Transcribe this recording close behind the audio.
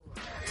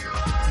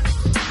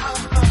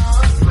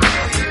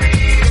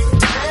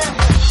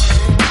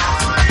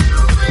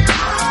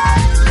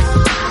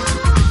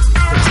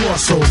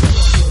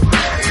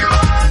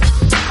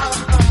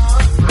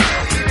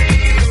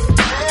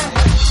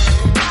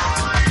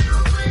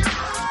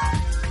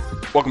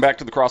Welcome back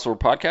to the Crossover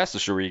Podcast, the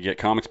show where you get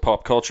comics,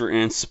 pop culture,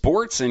 and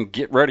sports, and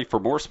get ready for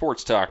more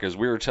sports talk as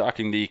we are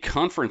talking the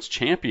conference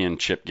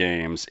championship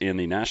games in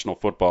the National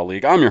Football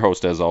League. I'm your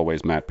host, as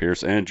always, Matt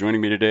Pierce, and joining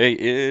me today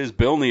is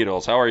Bill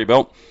Needles. How are you,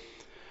 Bill?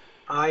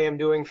 I am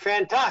doing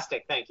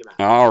fantastic. Thank you, Matt.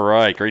 All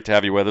right, great to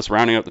have you with us.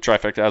 Rounding up the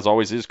trifecta, as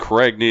always, is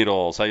Craig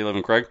Needles. How you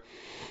living, Craig?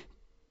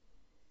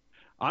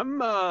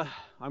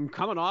 I'm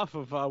coming off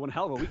of one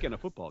hell of a weekend of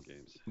football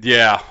games.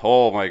 Yeah.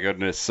 Oh my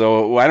goodness.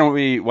 So why don't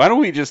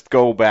we just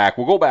go back?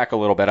 We'll go back a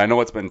little bit. I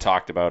know it's been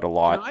talked about a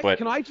lot, but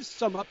can I just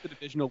sum up the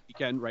divisional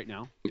weekend right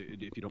now,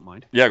 if you don't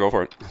mind? Yeah, go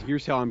for it.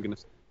 Here's how I'm gonna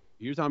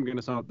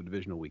sum up the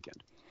divisional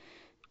weekend.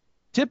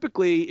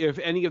 Typically, if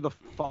any of the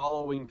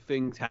following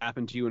things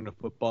happen to you in a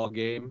football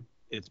game,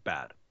 it's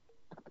bad.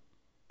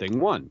 Thing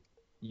one,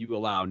 you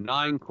allow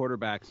 9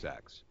 quarterback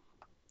sacks.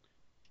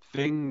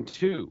 Thing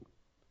two,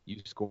 you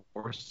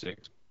score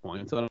 6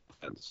 points on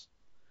offense.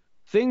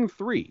 Thing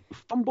 3,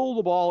 fumble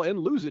the ball and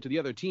lose it to the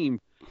other team.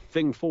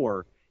 Thing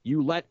 4,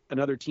 you let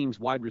another team's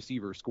wide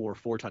receiver score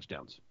 4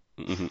 touchdowns.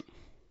 Mm-hmm.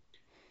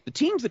 The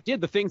teams that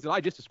did the things that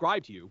I just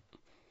described to you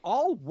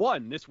all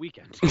won this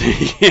weekend.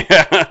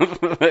 Yeah,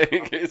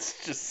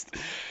 it's just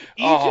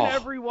Each and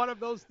every one of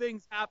those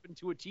things happened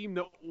to a team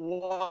that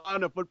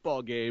won a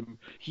football game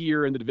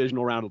here in the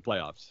divisional round of the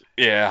playoffs.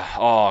 Yeah.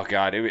 Oh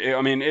God.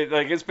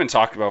 It's been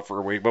talked about for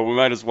a week, but we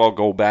might as well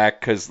go back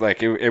because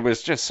it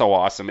was just so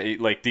awesome. I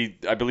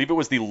believe it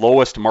was the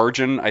lowest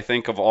margin I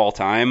think of all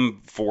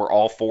time for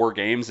all 4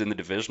 games in the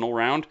divisional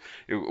round.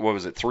 What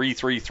was it? 3,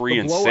 3, 3,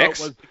 and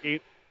 6.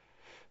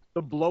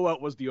 The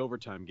blowout was the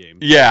overtime game.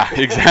 Yeah,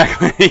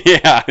 exactly.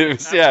 Yeah, it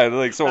was.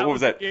 So what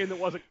was that? Game that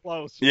wasn't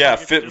close. Yeah,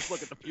 just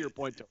look at the pure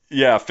point total.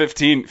 Yeah,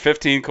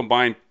 15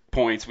 combined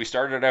points. We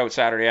started out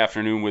Saturday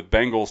afternoon with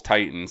Bengals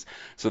Titans.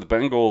 So the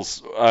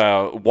Bengals,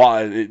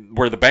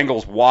 where the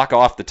Bengals walk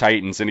off the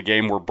Titans in a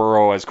game where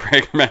Burrow, as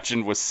Craig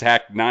mentioned, was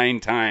sacked 9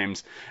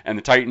 times, and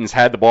the Titans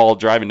had the ball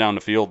driving down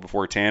the field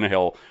before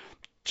Tannehill,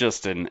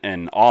 just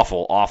an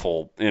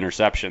awful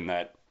interception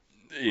that.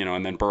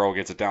 And then Burrow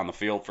gets it down the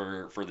field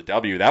for the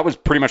W. That was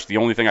pretty much the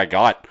only thing I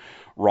got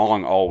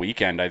wrong all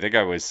weekend. I think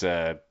I was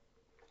in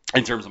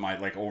terms of my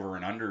over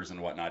and unders and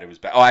whatnot. It was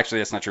bad. Oh, actually,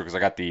 that's not true because I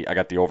got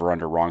the over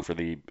under wrong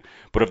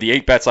but of the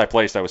 8 bets I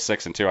placed, I was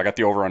 6-2. I got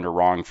the over under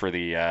wrong for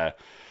the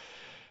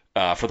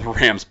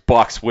Rams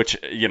Bucks, which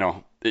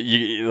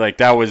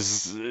that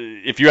was,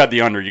 if you had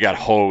the under, you got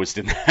hosed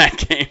in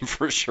that game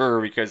for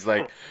sure because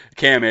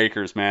Cam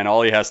Akers, man,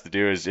 all he has to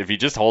do is if he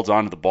just holds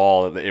on to the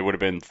ball, it would have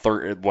been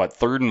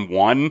third and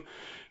 1.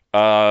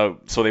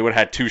 So they would have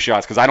had 2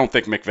 shots because I don't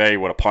think McVay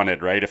would have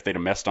punted, right, if they'd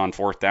have missed on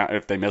 4th down,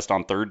 if they missed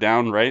on 3rd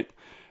down, right?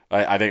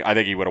 I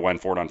think he would have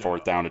went for it on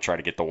 4th down to try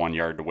to get the 1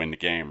 yard to win the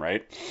game,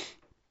 right?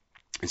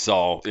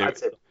 So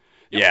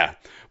yeah.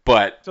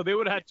 But so they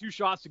would have had 2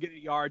 shots to get a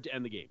yard to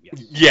end the game.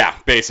 Yes. Yeah,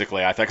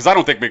 basically, I think because I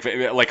don't think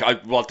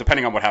McVay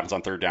depending on what happens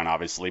on 3rd down,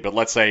 obviously. But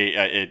let's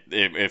say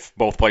if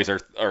both plays are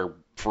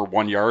for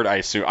 1 yard,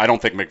 I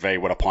don't think McVay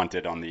would have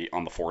punted on the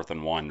 4th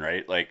and 1,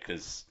 right?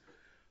 Because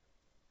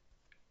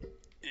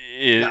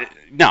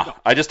no,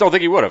 I just don't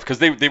think he would have because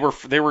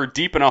they were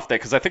deep enough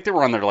because I think they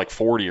were on their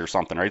 40 or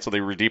something, right? So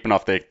they were deep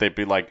enough they'd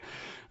be like,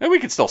 we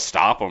could still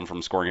stop them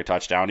from scoring a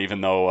touchdown,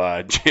 even though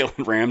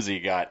Jalen Ramsey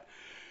got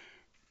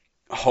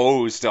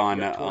hosed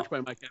on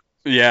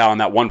on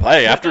that one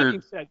play. After that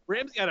being said,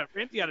 Ramsey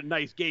had a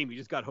nice game. He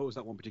just got hosed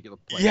on one particular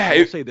play. Yeah, I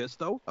will say this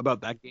though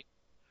about that game: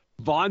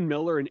 Von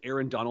Miller and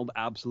Aaron Donald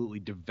absolutely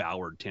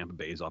devoured Tampa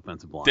Bay's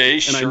offensive line.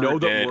 I know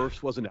that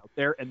Wirfs wasn't out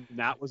there, and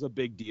that was a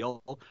big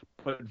deal.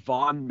 But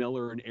Von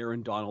Miller and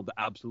Aaron Donald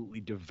absolutely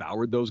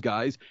devoured those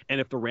guys.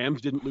 And if the Rams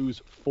didn't lose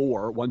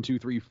 4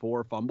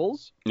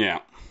 fumbles,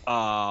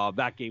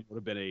 that game would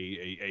have been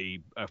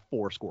a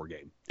 4-score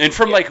game. And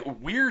from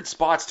weird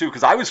spots too,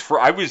 because I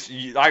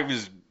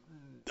was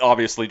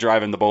obviously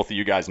driving the both of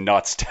you guys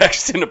nuts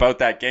texting about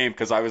that game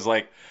because I was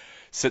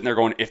sitting there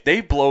going, if they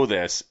blow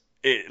this,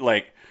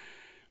 because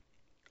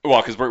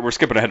we're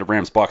skipping ahead to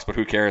Rams Bucks, but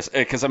who cares?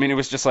 Because it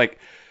was just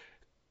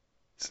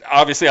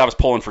obviously I was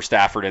pulling for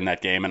Stafford in that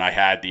game, and I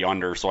had the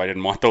under, so I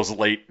didn't want those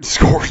late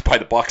scores by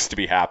the Bucks to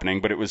be happening.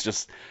 But it was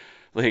just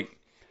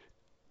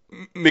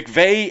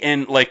McVay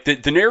and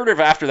the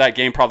narrative after that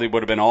game probably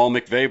would have been,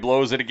 McVay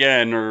blows it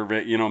again, or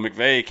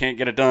McVay can't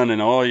get it done,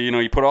 and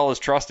you put all his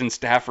trust in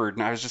Stafford,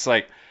 and I was just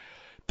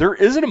there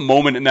isn't a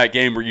moment in that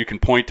game where you can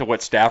point to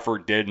what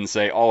Stafford did and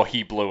say,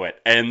 he blew it.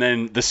 And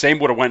then the same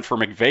would have went for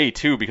McVay,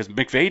 too, because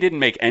McVay didn't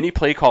make any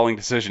play-calling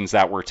decisions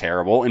that were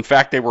terrible. In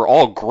fact, they were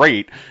all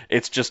great.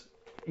 It's just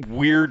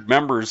weird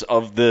members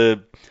of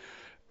the...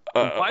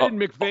 Why didn't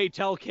McVay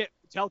tell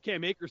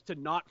Cam Akers to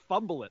not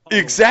fumble it?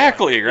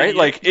 Exactly, right?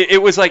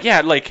 It was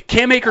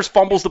Cam Akers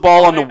fumbles the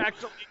ball on the...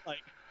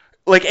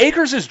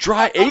 Akers is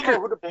dry... Akers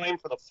would have blamed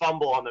for the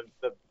fumble on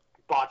the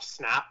botched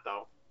snap,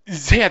 though.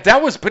 Yeah,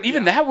 that was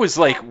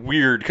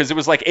weird because it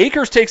was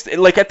Akers takes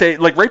at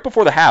the right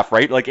before the half,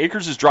 right?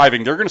 Akers is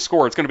driving, they're going to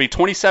score. It's going to be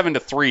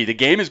 27-3. The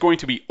game is going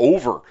to be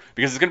over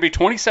because it's going to be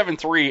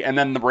 27-3, and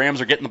then the Rams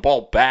are getting the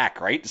ball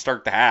back, right, to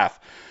start the half.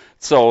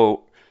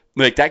 So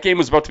Like, that game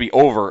was about to be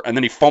over, and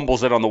then he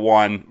fumbles it on the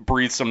one,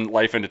 breathes some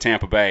life into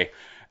Tampa Bay.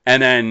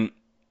 And then,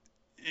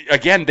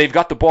 again, they've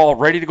got the ball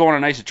ready to go on a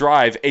nice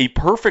drive. A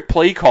perfect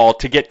play call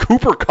to get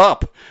Cooper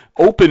Kupp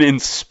open in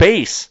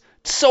space.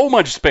 So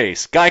much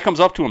space. Guy comes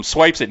up to him,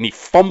 swipes it, and he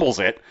fumbles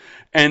it.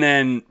 And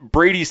then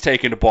Brady's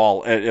taking the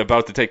ball,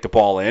 about to take the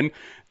ball in.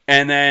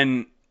 And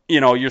then,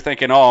 you're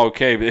thinking, oh,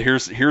 okay,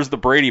 here's the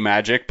Brady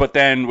magic. But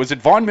then, was it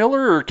Von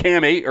Miller or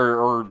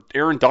or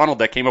Aaron Donald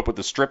that came up with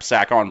the strip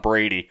sack on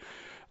Brady?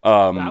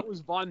 That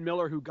was Von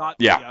Miller who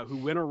who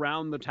went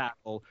around the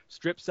tackle,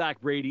 strip sack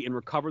Brady, and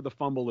recovered the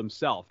fumble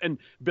himself. And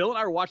Bill and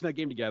I were watching that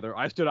game together.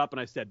 I stood up and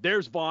I said,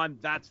 "There's Von.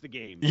 That's the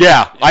game."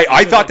 Yeah,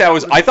 I thought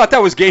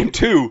that was game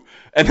 2.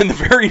 And then the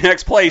very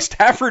next play,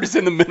 Stafford is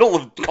in the middle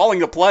of calling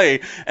the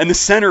play, and the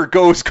center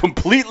goes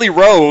completely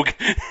rogue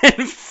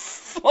and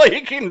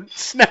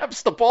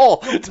snaps the ball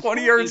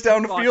 20 yards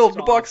down the field.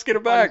 The Bucs get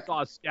it back.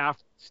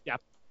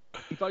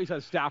 He thought he saw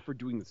Stafford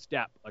doing the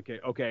step.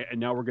 Okay, and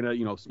now we're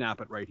gonna,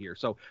 snap it right here.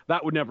 So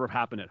that would never have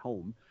happened at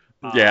home.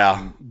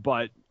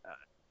 But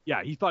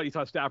he thought he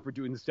saw Stafford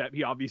doing the step.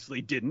 He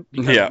obviously didn't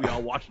because we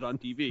all watched it on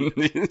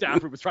TV.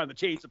 Stafford was trying to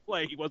change the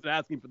play. He wasn't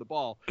asking for the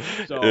ball.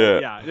 So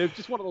it's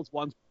just one of those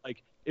ones.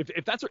 Like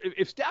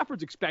if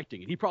Stafford's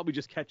expecting it, he probably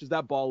just catches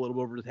that ball a little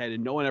bit over his head,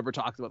 and no one ever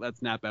talks about that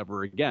snap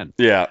ever again.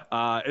 Yeah.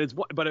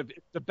 But if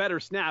it's a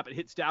better snap, it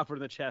hits Stafford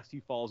in the chest.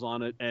 He falls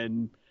on it,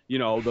 and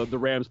the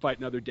Rams fight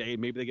another day.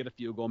 Maybe they get a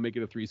field goal, make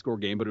it a 3-score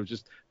game. But it was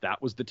just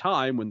that was the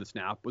time when the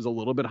snap was a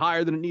little bit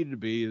higher than it needed to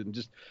be, and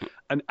just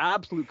an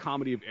absolute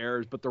comedy of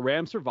errors. But the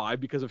Rams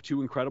survived because of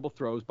 2 incredible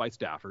throws by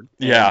Stafford.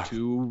 Yeah.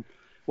 And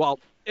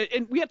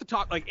we have to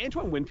talk. Like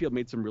Antoine Winfield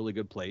made some really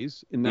good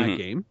plays in that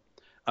game.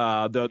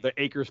 The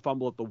Akers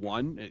fumble at the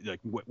 1, like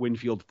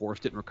Winfield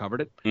forced it and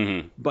recovered it.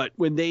 Mm-hmm. But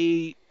when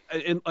they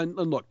and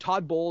look,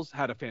 Todd Bowles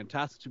had a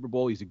fantastic Super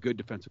Bowl. He's a good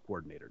defensive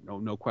coordinator.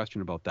 No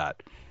question about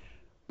that.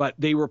 But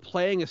they were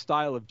playing a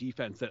style of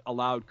defense that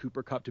allowed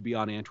Cooper Kupp to be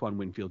on Antoine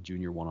Winfield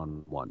Jr.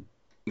 one-on-one.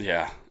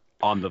 Yeah.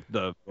 On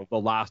the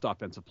last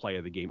offensive play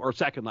of the game, or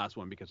second last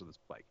one because of this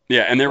play.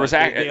 Yeah, and they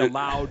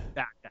allowed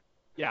that.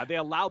 Yeah, they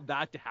allowed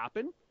that to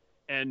happen,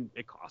 and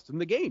it cost them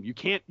the game. You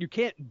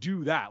can't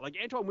do that. Like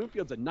Antoine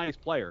Winfield's a nice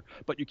player,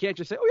 but you can't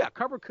just say, "Oh yeah,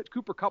 cover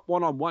Cooper Kupp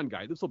one-on-one,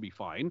 guy. This will be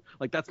fine."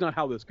 Like that's not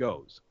how this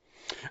goes.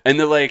 And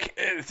the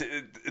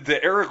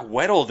Eric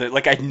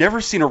Weddle, I'd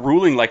never seen a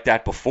ruling like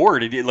that before.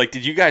 Did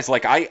you guys,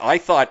 I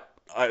thought,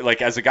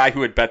 as a guy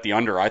who had bet the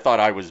under, I thought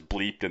I was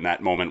bleeped in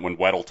that moment when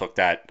Weddle took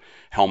that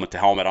helmet to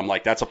helmet. I'm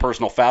like, that's a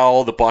personal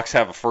foul. The Bucs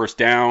have a first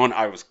down.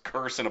 I was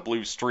cursing a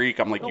blue streak.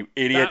 I'm like, you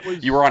idiot.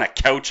 You were on a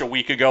couch a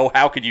week ago.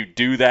 How could you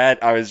do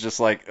that? I was just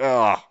like,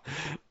 ugh.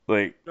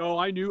 No,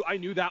 I knew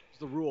that was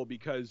the rule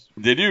because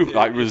did you?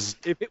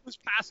 If it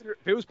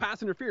was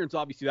pass interference,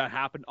 obviously that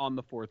happened on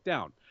the 4th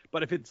down.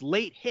 But if it's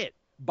late hit,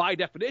 by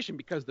definition,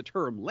 because the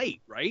term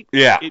late, right?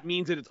 Yeah. It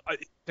means that it's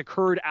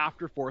occurred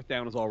after 4th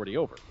down is already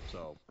over.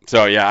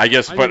 So yeah, I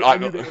guess.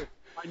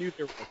 I knew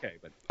they were okay,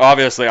 but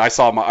obviously I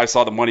saw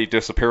the money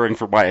disappearing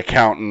from my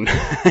account, and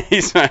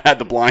he had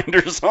the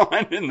blinders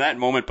on in that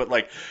moment. But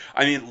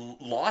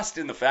lost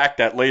in the fact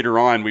that later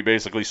on we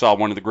basically saw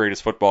one of the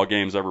greatest football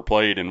games ever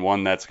played, and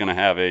one that's going to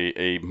have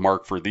a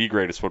mark for the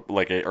greatest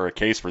or a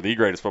case for the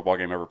greatest football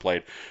game ever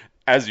played.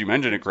 As you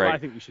mentioned it, Greg. I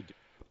think we should do.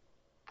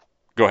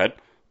 Go ahead.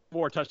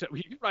 More touchdown.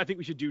 I think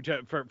we should do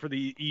for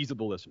the ease of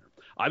the listener.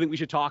 I think we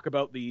should talk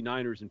about the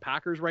Niners and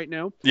Packers right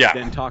now. Yeah.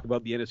 Then talk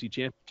about the NFC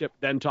Championship.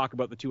 Then talk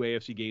about the 2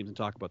 AFC games and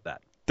talk about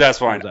that. That's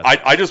fine.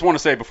 I just want to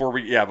say before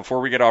we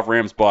get off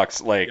Rams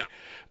Bucks,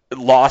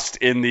 lost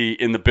in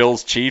the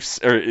Bills Chiefs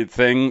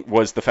thing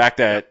was the fact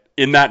that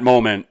in that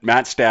moment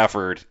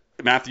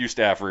Matthew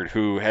Stafford,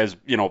 who has,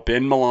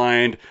 been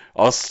maligned.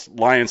 Us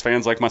Lions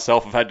fans like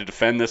myself have had to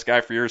defend this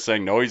guy for years,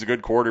 saying, no, he's a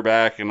good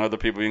quarterback, and other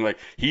people being like,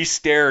 he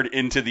stared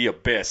into the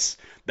abyss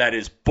that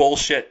is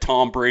bullshit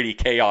Tom Brady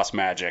chaos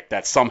magic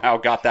that somehow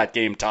got that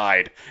game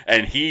tied,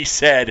 and he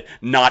said,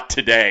 not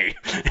today,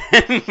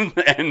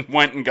 and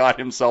went and got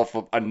himself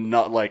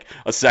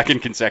a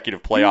second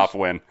consecutive playoff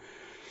win.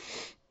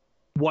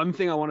 One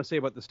thing I want to say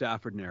about the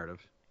Stafford narrative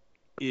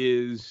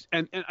is,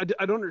 and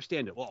I don't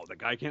understand it. Well, the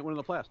guy can't win in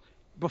the playoffs.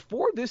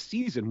 Before this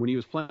season, when he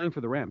was playing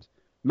for the Rams,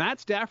 Matt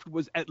Stafford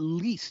was at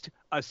least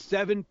a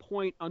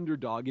 7-point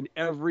underdog in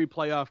every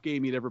playoff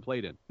game he'd ever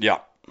played in. Yeah.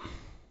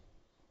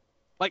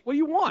 What do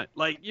you want?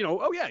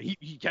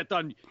 He kept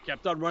on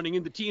running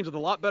into teams with a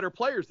lot better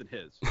players than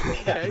his.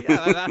 Okay,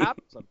 that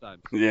happens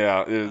sometimes.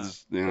 Yeah, it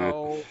is.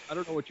 So I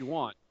don't know what you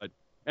want, but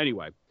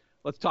anyway,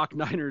 let's talk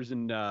Niners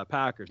and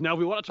Packers. Now, if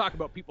we want to talk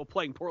about people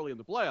playing poorly in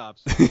the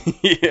playoffs,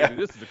 maybe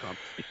this is a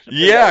conversation.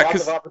 Yeah,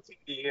 lots of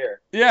opportunity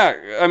here. Yeah,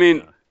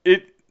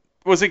 It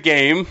was a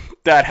game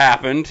that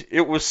happened.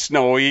 It was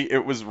snowy.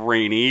 It was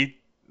rainy.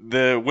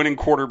 the winning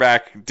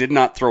quarterback did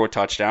not throw a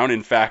touchdown.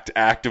 In fact,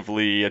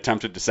 actively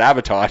attempted to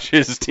sabotage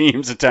his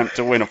team's attempt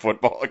to win a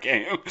football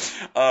game.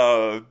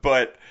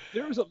 But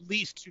there was at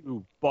least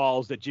 2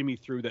 balls that Jimmy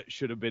threw that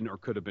should have been or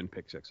could have been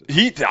pick sixes.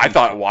 I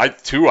thought, well,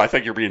 2. I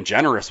think you're being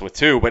generous with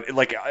 2, but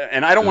like,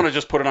 and I don't want to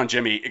just put it on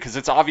Jimmy because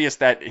it's obvious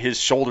that his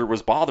shoulder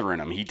was bothering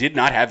him. He did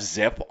not have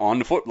zip on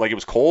the foot, like it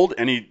was cold,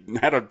 and he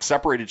had a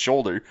separated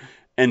shoulder,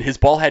 and his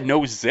ball had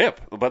no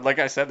zip. But like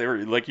I said,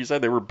 like you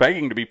said, they were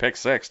begging to be pick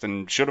sixed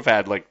and should have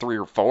had like 3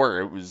 or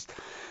 4.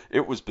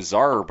 It was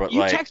bizarre, but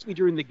you texted me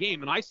during the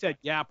game, and I said,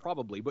 yeah,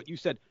 probably, but you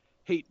said,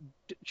 hey,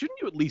 shouldn't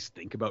you at least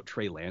think about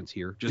Trey Lance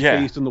here? Just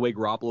based on the way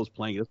Garoppolo's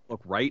playing, it doesn't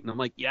look right. And I'm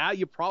like, yeah,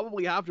 you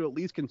probably have to at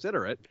least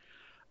consider it.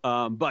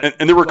 But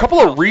and there were a couple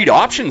of read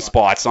option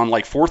spots on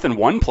like 4th and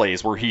 1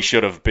 plays where he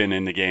should have been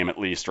in the game at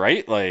least,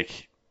 right?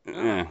 Like,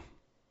 And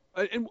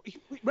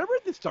remember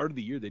at the start of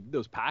the year, they did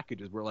those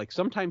packages where like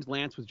sometimes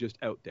Lance was just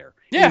out there.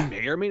 Yeah. He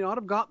may or may not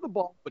have gotten the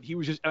ball, but he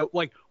was just out.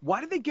 Like,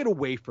 why did they get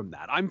away from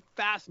that? I'm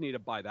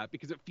fascinated by that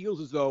because it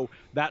feels as though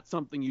that's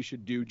something you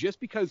should do just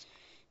because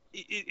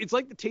it's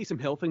like the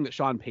Taysom Hill thing that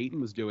Sean Payton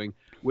was doing,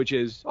 which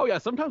is, oh yeah,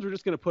 sometimes we're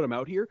just going to put him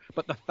out here.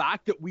 But the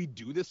fact that we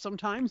do this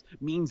sometimes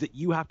means that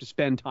you have to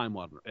spend time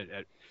on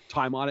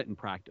it in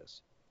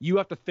practice. You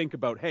have to think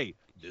about, hey,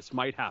 this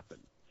might happen.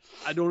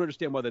 I don't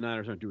understand why the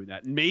Niners aren't doing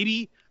that.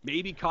 Maybe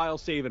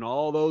Kyle's saving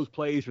all those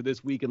plays for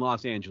this week in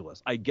Los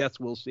Angeles. I guess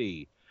we'll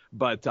see.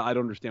 But I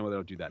don't understand why they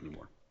don't do that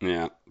anymore.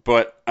 Yeah,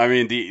 but I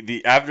mean,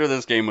 the after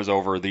this game was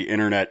over, the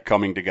internet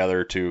coming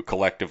together to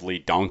collectively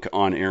dunk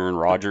on Aaron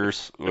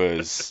Rodgers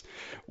was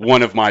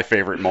one of my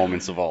favorite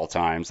moments of all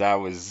times. That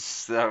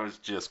was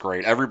just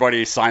great.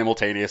 Everybody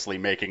simultaneously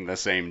making the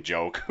same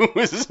joke.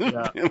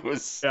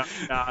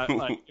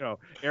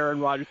 Aaron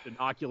Rodgers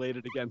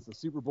inoculated against the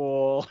Super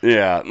Bowl.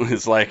 Yeah,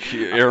 it's like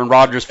Aaron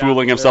Rodgers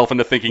fooling himself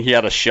into thinking he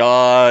had a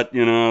shot,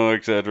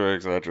 et cetera,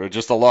 et cetera.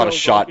 Just a lot of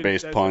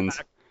shot-based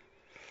puns.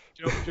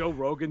 Joe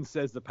Rogan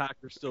says the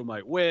Packers still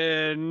might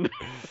win.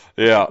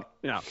 Yeah.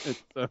 Yeah.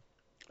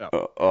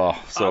 We'll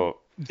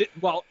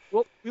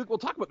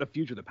talk about the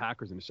future of the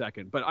Packers in a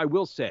second, but I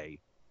will say,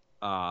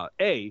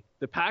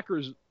 the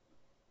Packers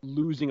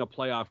losing a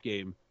playoff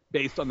game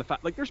based on the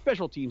fact, like their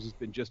special teams has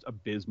been just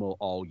abysmal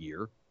all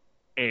year,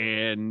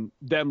 and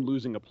them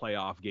losing a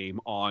playoff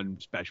game on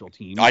special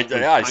teams.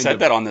 I said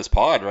that on this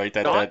pod, right?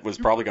 That was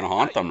probably going to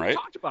haunt them, right? We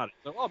talked about it.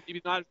 So,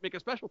 maybe not make a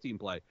special team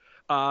play.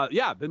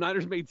 The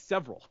Niners made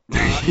several,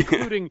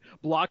 including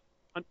block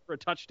punt for a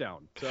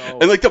touchdown. So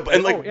one of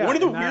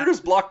the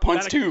weirdest block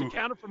punts too.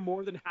 Accounted for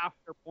more than half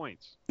their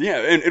points. Yeah,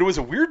 and it was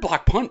a weird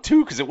block punt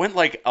too because it went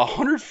like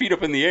 100 feet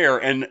up in the air,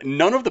 and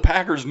none of the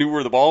Packers knew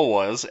where the ball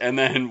was. And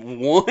then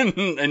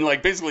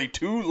basically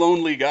 2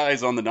 lonely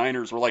guys on the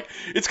Niners were like,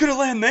 "It's gonna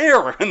land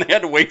there," and they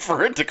had to wait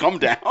for it to come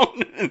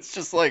down. It's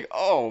just like,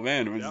 oh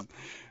man,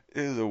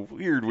 it was a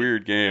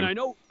weird game. And I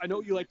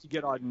know you like to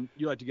get on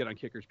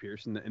kickers,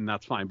 Pierce, and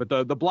that's fine. But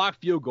the block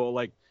field goal,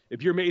 like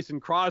if you're Mason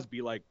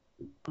Crosby, like,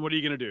 what are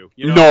you gonna do?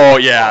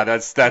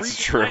 That's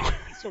true.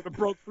 Sort of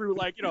broke through,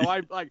 I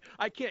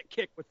can't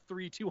kick with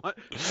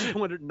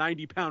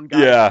 290-pound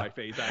guys in my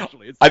face.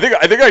 Actually, I think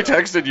I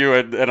texted you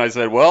and I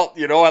said, well,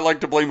 I like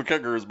to blame the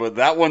kickers, but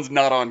that one's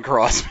not on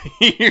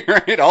Crosby,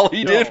 right? All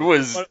he did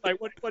was what are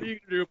you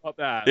gonna do about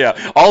that?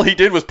 Yeah, all he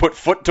did was put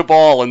foot to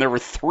ball, and there were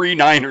 3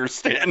 Niners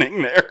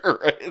standing there,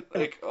 right?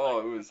 Like, it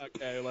was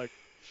okay,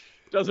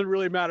 doesn't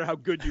really matter how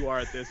good you are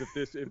at this if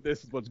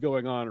this is what's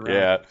going on around.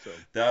 Yeah,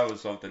 that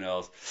was something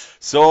else.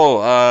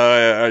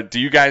 So, do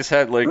you guys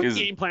have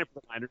game plan for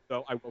the Niners?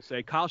 Though I will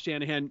say, Kyle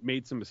Shanahan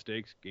made some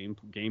mistakes game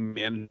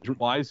management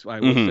wise. I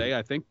will say,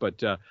 I think,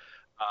 but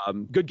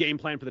good game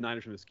plan for the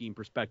Niners from a scheme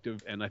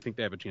perspective, and I think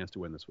they have a chance to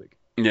win this week.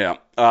 Yeah.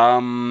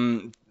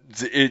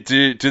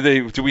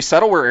 Do we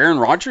settle where Aaron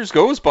Rodgers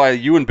goes by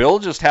you and Bill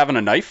just having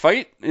a knife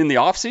fight in the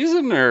off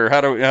season, or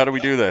how do we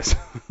do this?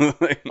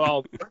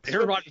 Well,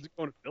 Aaron Rodgers is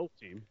going to Bill's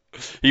team.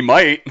 He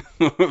might.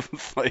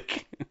 If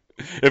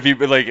he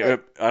I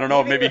don't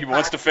know, maybe he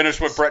wants to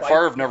finish what Brett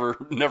Favre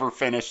never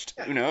finished.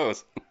 Who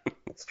knows?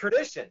 It's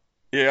tradition.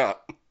 Yeah.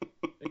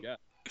 Yeah.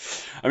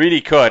 I mean,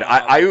 he could.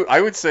 I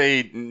would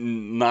say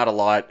not a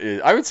lot.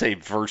 I would say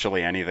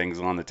virtually anything's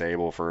on the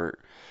table for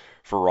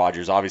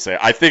Rodgers. Obviously,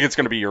 I think it's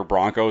going to be your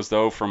Broncos,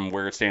 though, from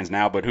where it stands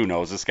now. But who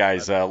knows? This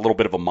guy's a little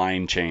bit of a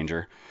mind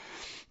changer.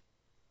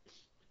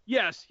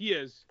 Yes, he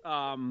is.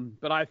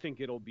 But I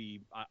think it'll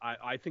be.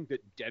 I think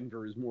that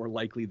Denver is more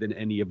likely than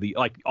any of the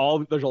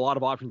There's a lot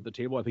of options at the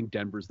table. I think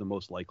Denver's the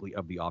most likely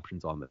of the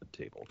options on the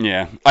table.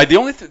 Yeah. The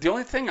only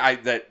thing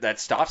that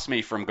stops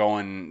me from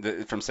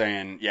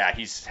saying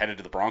he's headed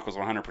to the Broncos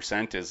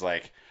 100% is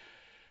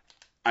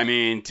I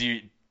mean,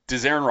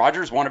 does Aaron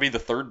Rodgers want to be the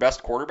 3rd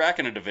best quarterback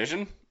in a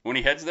division when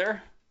he heads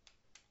there?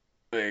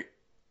 I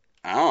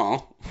don't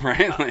know,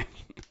 right?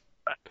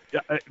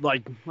 I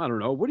don't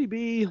know. Would he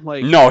be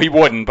No, he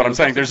wouldn't. But I'm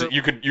saying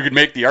you could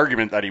make the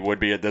argument that he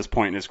would be at this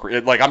point in his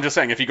career. I'm just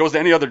saying if he goes to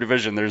any other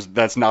division,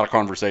 that's not a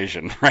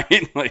conversation,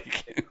 right?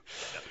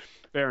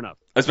 Fair enough.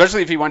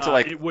 Especially if he went to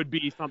it would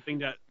be something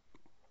that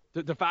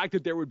The fact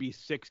that there would be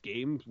 6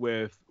 games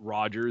with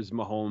Rodgers,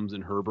 Mahomes,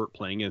 and Herbert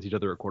playing against each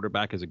other at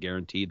quarterback is a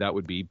guarantee.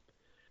 That'd be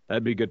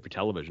good for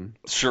television.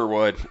 Sure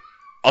would.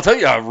 I'll tell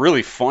you how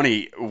really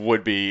funny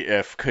would be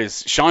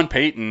because Sean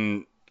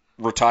Payton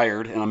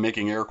retired, and I'm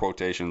making air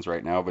quotations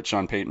right now, but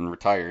Sean Payton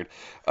retired.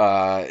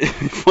 It'd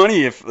be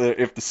funny if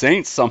the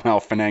Saints somehow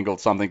finagled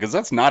something, because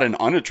that's not an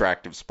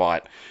unattractive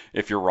spot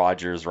if you're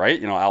Rodgers, right?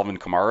 You know, Alvin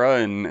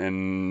Kamara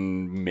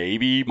and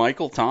maybe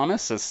Michael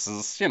Thomas. This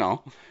is,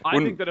 I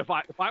think that if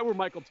I were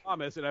Michael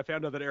Thomas and I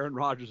found out that Aaron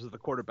Rodgers is the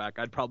quarterback,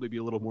 I'd probably be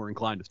a little more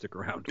inclined to stick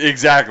around.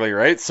 Exactly,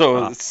 right?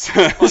 So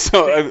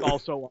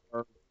also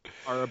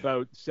are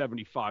about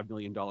 $75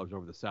 million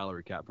over the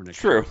salary cap for next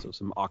True. year, so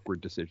some awkward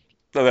decisions.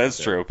 No, that's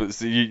true. But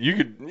you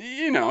could,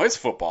 it's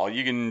football.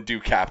 You can do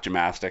cap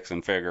gymnastics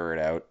and figure it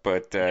out.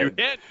 But you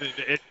can.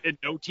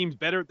 No team's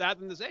better at that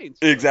than the Saints.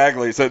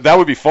 Exactly. So that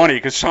would be funny,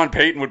 because Sean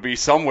Payton would be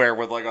somewhere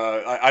with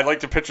I'd like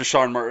to picture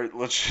Sean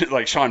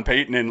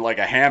Payton in like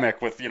a hammock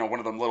with one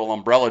of them little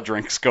umbrella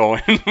drinks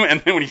going,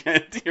 and then when he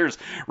hears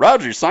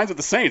Rodgers signs with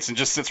the Saints and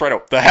just sits right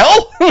out. The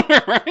hell?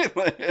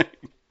 Right?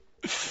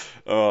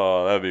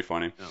 Oh, that'd be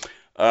funny. Yeah.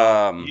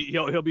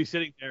 He'll be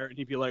sitting there and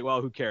he'd be like,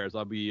 "Well, who cares?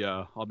 I'll be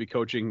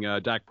coaching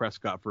Dak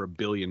Prescott for $1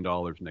 billion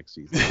next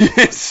season."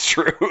 It's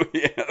true.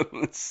 Yeah.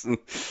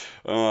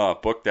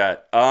 Book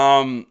that.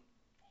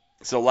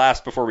 So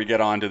last, before we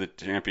get on to the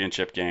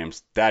championship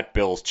games, that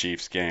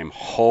Bills-Chiefs game,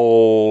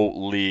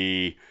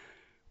 holy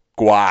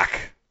guac!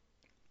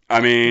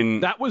 I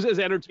mean, that was as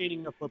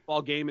entertaining a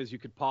football game as you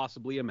could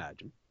possibly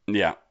imagine.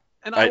 Yeah.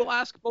 And I will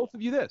ask both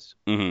of you this.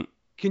 Mm-hmm.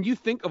 Can you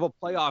think of a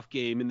playoff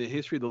game in the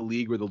history of the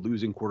league where the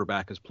losing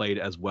quarterback has played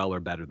as well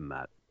or better than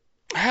that?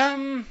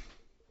 I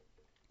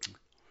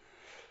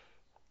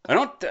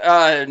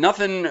don't.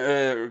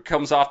 Nothing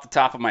comes off the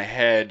top of my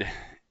head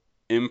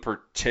in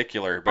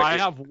particular. But I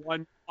have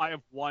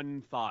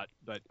one thought,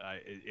 but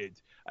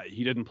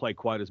he didn't play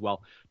quite as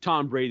well.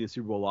 Tom Brady in the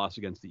Super Bowl loss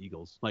against the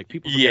Eagles. Like,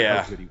 people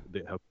forget how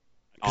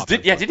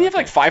good didn't he have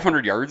like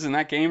 500 yards in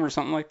that game or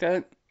something like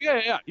that?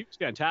 Yeah, he was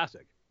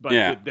fantastic.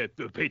 But the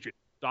Patriots didn't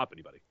stop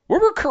anybody. What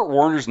were Kurt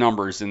Warner's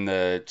numbers in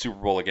the Super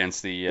Bowl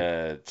against the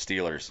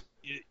Steelers?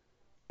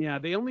 Yeah,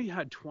 they only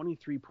had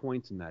 23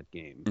 points in that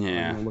game.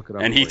 Yeah, look it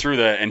up and he threw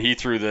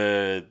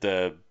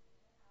the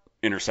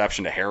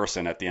interception to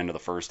Harrison at the end of the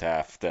first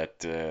half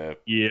that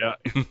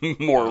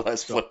more or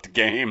less flipped the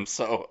game.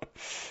 So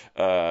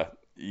but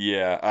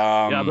it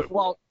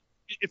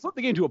flipped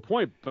the game to a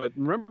point. But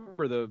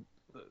remember,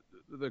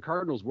 the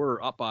Cardinals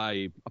were up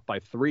by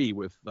 3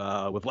 with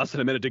less than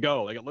a minute to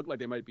go. Like, it looked like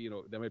they might be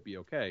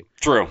okay.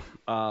 True.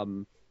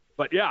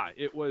 But yeah,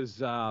 it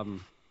was.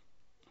 I'm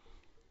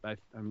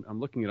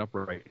looking it up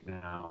right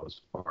now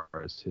as far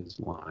as his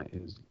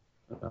line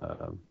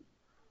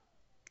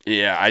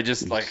I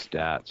just like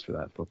stats for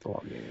that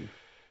football game.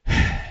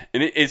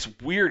 And it's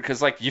weird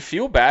because you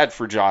feel bad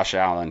for Josh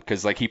Allen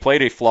because he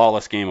played a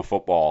flawless game of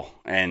football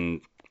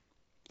and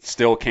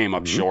still came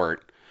up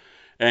short.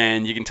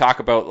 And you can talk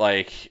about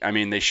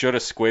they should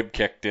have squib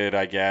kicked it,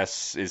 I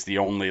guess, is the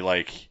only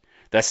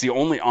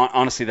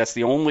honestly, that's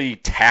the only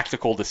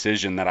tactical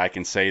decision that I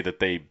can say that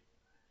they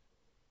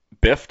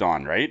biffed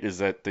on, right? Is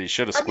that they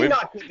should have squib.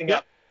 Not picking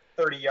up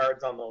 30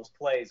 yards on those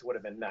plays would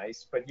have been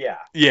nice, but yeah.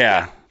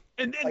 Yeah.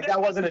 And that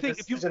wasn't a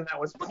decision,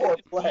 that was poor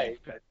play.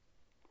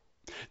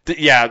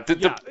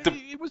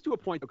 It was to a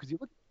point, though, because you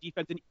look at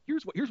defense, and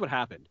here's what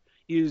happened.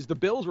 Is the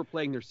Bills were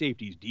playing their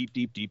safeties deep,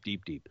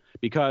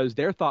 because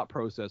their thought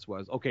process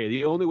was, okay,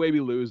 the only way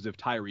we lose is if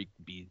Tyreek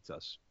beats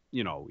us.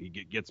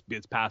 He gets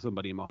past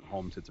somebody and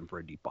Mahomes hits him for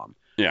a deep bomb.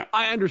 Yeah.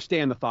 I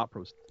understand the thought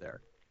process there.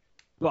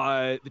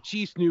 But the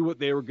Chiefs knew what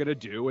they were going to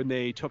do, and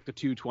they took the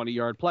 2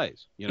 20-yard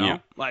plays, Yeah.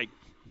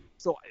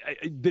 So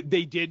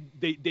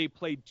they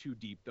played too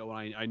deep, though.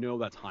 And I know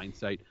that's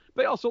hindsight.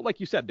 But also, like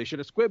you said, they should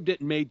have squibbed it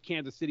and made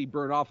Kansas City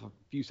burn off a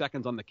few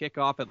seconds on the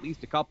kickoff, at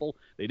least a couple.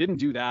 They didn't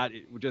do that.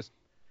 It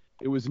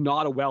was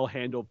not a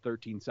well-handled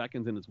 13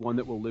 seconds, and it's one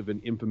that will live in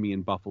infamy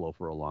in Buffalo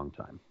for a long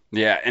time.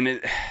 Yeah, and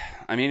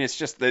it's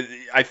just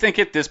I think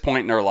at this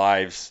point in our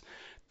lives,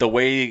 the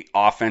way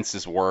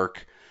offenses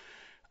work,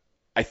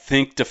 I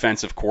think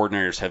defensive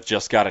coordinators have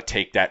just got to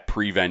take that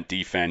prevent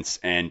defense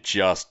and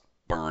just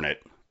burn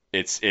it.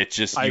 It's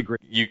just I agree.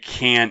 You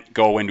can't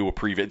go into a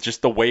prevent.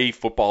 Just the way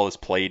football is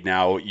played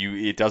now,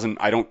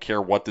 I don't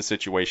care what the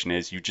situation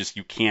is.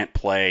 You can't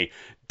play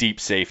deep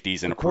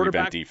safeties in a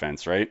prevent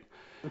defense, right?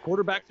 The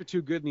quarterbacks are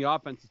too good and the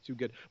offense is too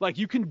good.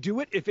 You can do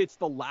it if it's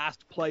the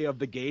last play of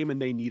the game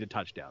and they need a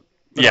touchdown.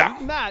 But other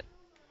than that,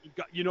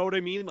 you know what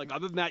I mean?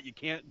 Other than that, you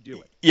can't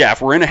do it. Yeah,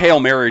 if we're in a Hail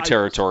Mary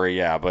territory,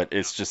 but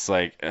it's just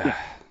I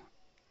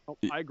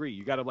agree.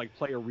 You got to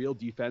play a real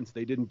defense.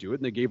 They didn't do it,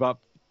 and they gave up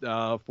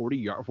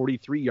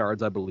 43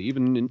 yards, I believe,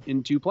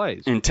 in 2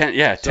 plays. In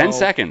 10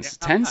 seconds.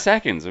 10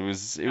 seconds.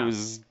 It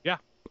was.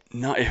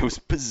 No, it was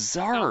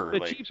bizarre. The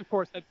Chiefs, of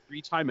course, had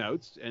 3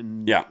 timeouts,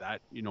 and that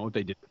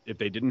if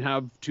they didn't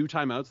have 2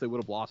 timeouts, they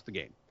would have lost the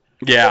game.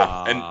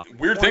 Yeah, and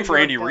weird thing for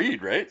Andy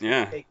Reid, right?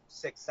 Yeah,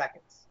 6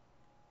 seconds.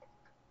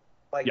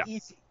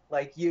 Easy.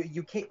 Like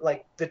you can't,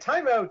 like, the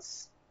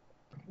timeouts.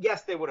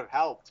 Yes, they would have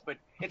helped, but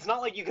it's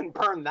not like you can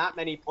burn that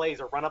many plays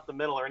or run up the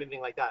middle or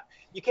anything like that.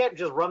 You can't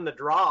just run the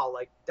draw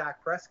like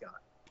Dak Prescott.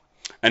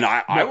 And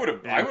I would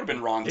have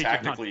been wrong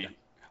tactically.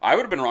 I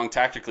would have been wrong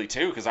tactically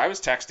too, because I was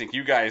texting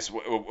you guys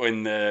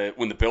when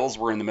the Bills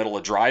were in the middle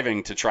of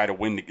driving to try to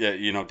win,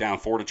 down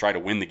 4 to try to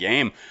win the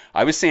game.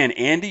 I was saying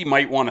Andy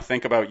might want to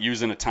think about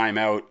using a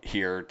timeout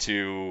here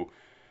to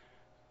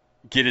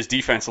get his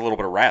defense a little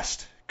bit of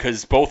rest,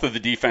 because both of the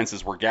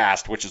defenses were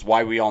gassed, which is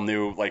why we all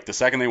knew, like, the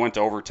second they went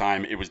to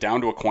overtime, it was down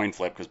to a coin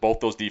flip, because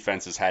both those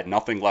defenses had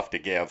nothing left to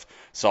give.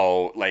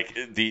 So, like,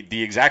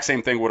 the exact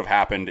same thing would have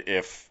happened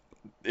if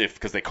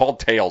because they called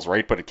tails,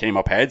 right? But it came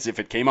up heads. If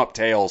it came up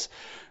tails,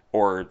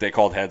 or they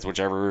called heads,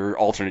 whichever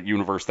alternate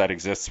universe that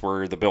exists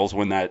where the Bills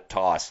win that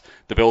toss,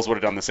 the Bills would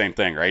have done the same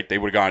thing, right? They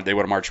would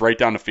have marched right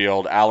down the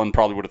field. Allen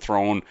probably would have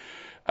thrown,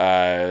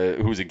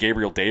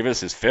 Gabriel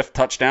Davis, his 5th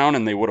touchdown,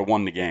 and they would have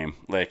won the game.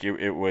 Like,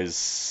 it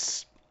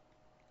was,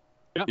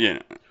 yeah.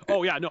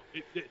 Oh yeah, no,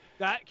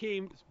 that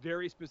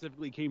very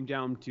specifically came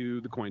down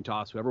to the coin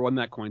toss. Whoever won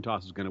that coin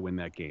toss is going to win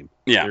that game.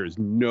 Yeah, there is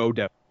no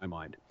doubt in my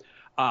mind.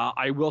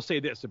 I will say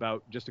this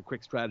about just a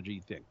quick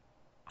strategy thing,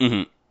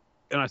 and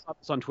I saw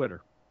this on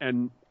Twitter.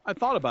 And I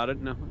thought about it,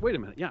 and I'm like, wait a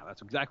minute. Yeah,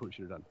 that's exactly what we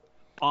should have done.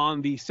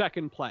 On the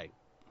second play.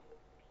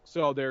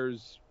 So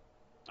there's,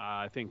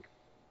 I think,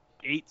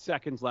 8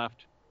 seconds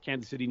left.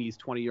 Kansas City needs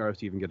 20 yards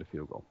to even get a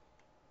field goal.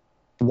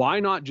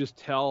 Why not just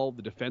tell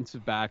the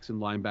defensive backs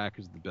and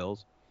linebackers of the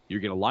Bills, you're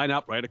going to line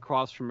up right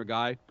across from a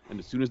guy, and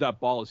as soon as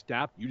that ball is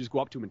snapped, you just go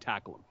up to him and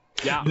tackle him.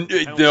 Yeah.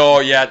 No,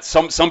 yeah.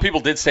 Some people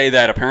did say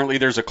that. Apparently,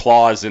 there's a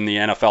clause in the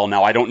NFL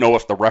now. I don't know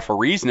if the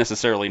referees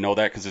necessarily know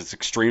that because it's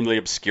extremely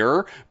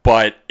obscure.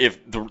 But if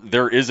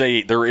there is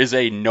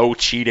a no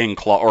cheating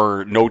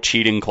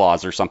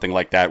clause or something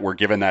like that, where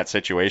given that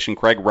situation,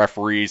 Craig,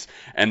 referees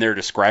and their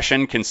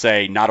discretion can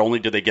say not only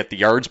do they get the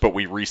yards, but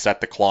we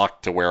reset the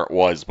clock to where it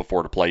was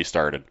before the play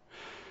started.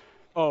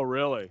 Oh,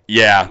 really?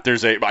 Yeah,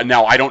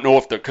 now I don't know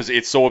if because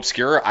it's so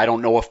obscure, I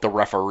don't know if the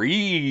refereeing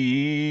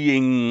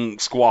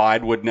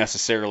squad would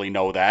necessarily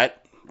know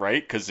that,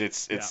 right? Because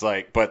it's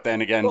like, but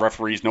then again,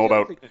 referees know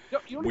about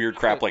weird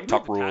crap like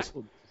tuck rules.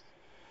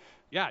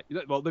 Yeah,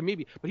 well, then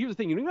maybe, but here's the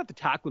thing: you don't have to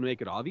tackle and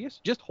make it obvious.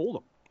 Just hold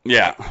them.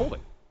 Yeah, hold it.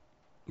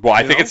 Well,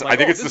 I think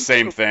it's the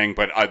same thing,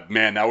 but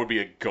man, that would be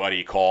a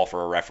gutty call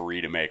for a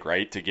referee to make,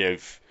 right? To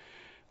give.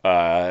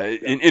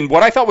 In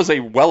what I thought was a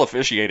well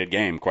officiated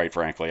game, quite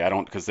frankly. I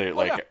don't, because they it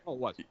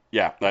was.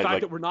 Yeah, the fact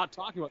that we're not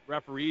talking about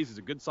referees is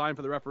a good sign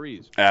for the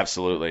referees.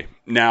 Absolutely.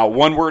 Now,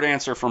 one word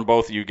answer from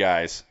both of you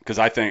guys, because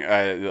I think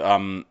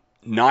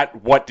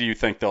not what do you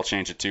think they'll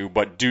change it to,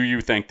 but do you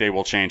think they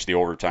will change the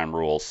overtime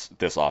rules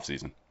this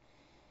offseason?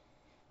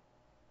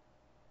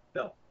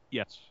 No.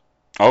 Yes.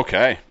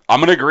 Okay,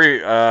 I'm gonna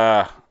agree.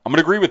 I'm gonna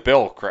agree with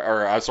Bill.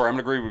 I'm gonna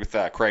agree with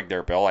Craig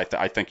there, Bill.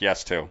 I think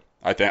yes too.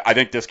 I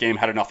think this game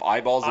had enough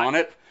eyeballs on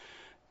it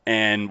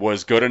and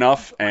was good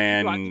enough,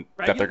 and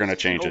that they're going to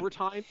change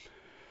it.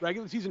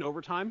 Regular season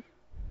overtime,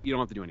 you don't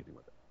have to do anything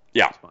with it.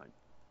 Yeah. That's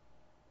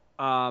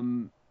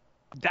fine.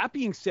 That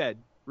being said,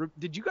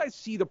 did you guys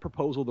see the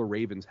proposal the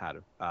Ravens had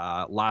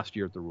last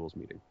year at the rules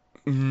meeting?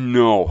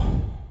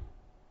 No.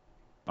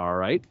 All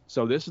right.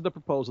 So this is the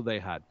proposal they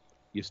had.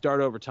 You start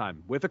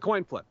overtime with a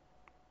coin flip.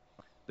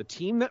 The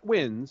team that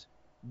wins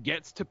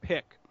gets to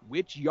pick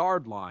which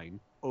yard line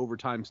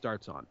overtime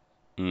starts on.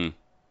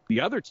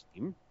 The other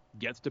team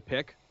gets to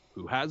pick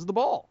who has the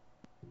ball.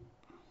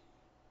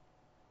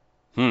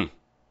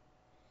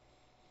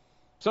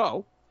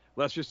 So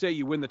let's just say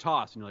you win the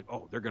toss and you're like,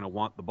 oh, they're going to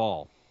want the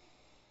ball.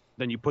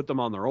 Then you put them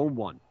on their own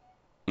one.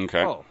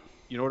 Okay. Oh,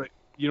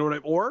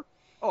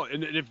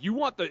 and if you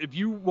want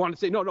to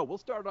say, no, we'll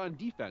start on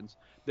defense,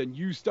 then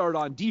you start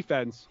on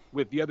defense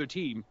with the other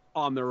team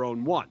on their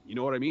own one. You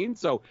know what I mean?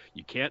 So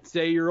you can't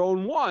say your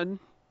own one.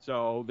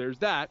 So there's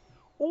that.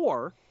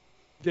 Or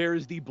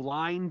there's the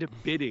blind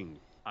bidding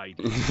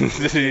idea.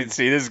 See, this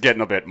is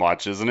getting a bit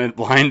much, isn't it?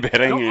 Blind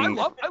bidding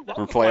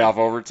for playoff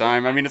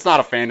overtime. I mean, it's not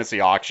a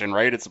fantasy auction,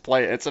 right? It's an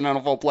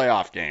NFL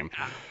playoff game.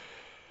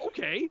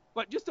 Okay,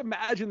 but just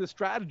imagine the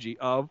strategy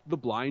of the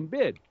blind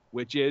bid,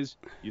 which is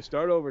you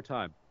start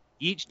overtime.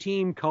 Each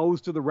team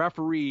goes to the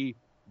referee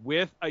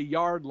with a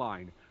yard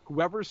line.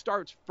 Whoever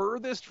starts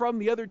furthest from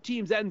the other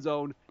team's end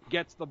zone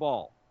gets the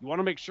ball. You want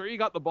to make sure you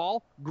got the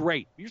ball?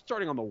 Great. You're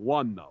starting on the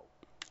one, though.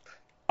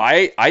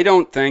 I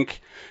don't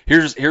think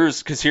here's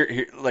because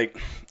here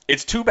like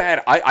it's too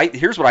bad.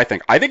 Here's what I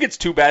think. I think it's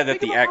too bad that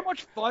think about how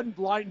much fun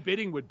blind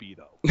bidding would be,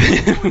 though.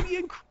 It would be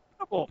incredible.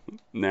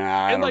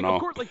 Nah, I don't know.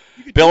 Of course,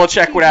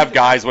 Belichick would have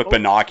guys with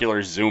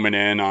binoculars zooming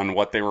in on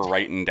what they were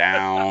writing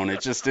down. It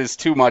just is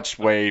too much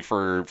way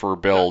for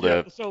Bill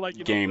to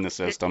game the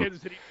system.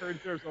 Kansas City turns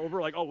theirs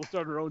over, like, oh, we'll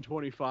start our own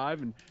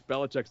 25, and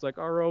Belichick's like,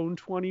 our own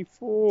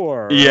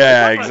 24.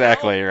 Yeah,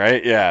 exactly,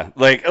 right? Yeah,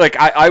 like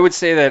I would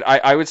say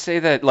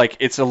that like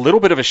it's a little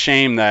bit of a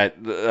shame that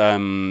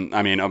among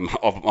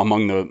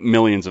the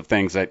millions of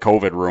things that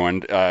COVID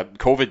ruined,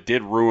 COVID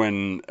did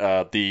ruin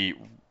the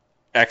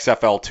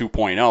XFL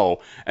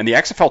 2.0, and the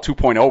XFL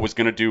 2.0 was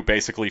going to do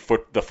basically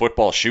the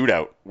football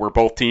shootout, where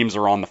both teams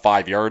are on the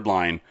 5-yard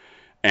line,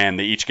 and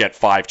they each get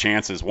 5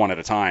 chances one at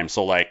a time.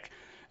 So like,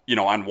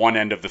 on one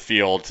end of the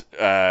field,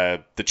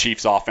 the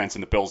Chiefs offense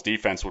and the Bills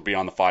defense would be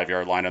on the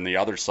 5-yard line, on the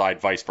other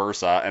side, vice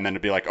versa, and then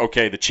it'd be like,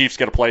 okay, the Chiefs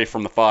get a play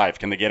from the 5.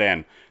 Can they get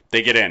in?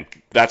 They get in.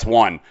 That's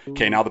 1.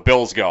 Okay, now the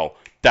Bills go.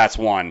 That's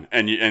 1.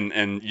 And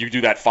you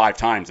do that 5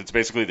 times. It's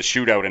basically the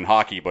shootout in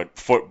hockey, but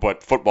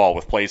football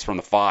with plays from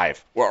the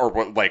 5,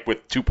 or like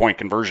with 2-point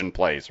conversion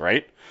plays,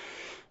 right?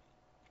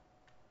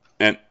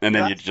 And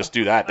then you just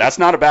do that. That's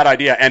not a bad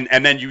idea.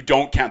 And then you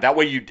don't count. That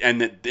way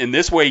in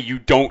this way you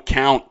don't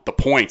count the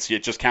points.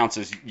 It just counts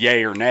as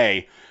yay or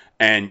nay.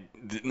 And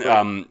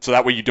so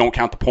that way you don't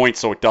count the points,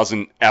 so it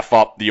doesn't F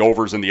up the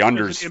overs and the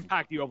unders.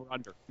 Impact the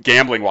over-under.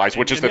 Gambling-wise,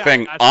 which is the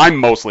thing I'm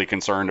mostly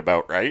concerned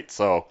about, right?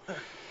 So I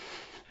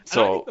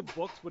think the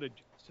books would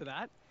adjust to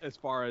that as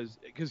far as,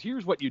 because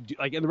here's what you do.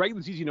 Like in the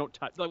regular season, you don't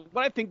touch. Like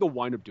what I think they'll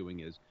wind up doing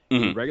is,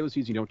 in the regular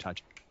season, you don't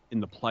touch. In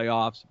the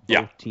poplayoffs,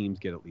 both teams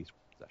get at least.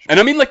 And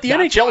I mean, like the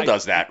NHL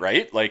does that,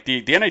 right? Like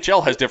the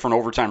NHL has different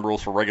overtime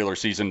rules for regular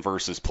season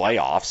versus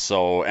playoffs.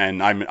 So,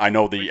 and I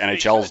know the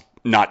NHL's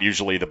not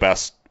usually the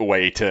best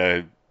way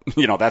to,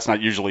 that's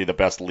not usually the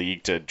best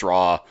league to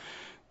draw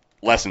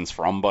lessons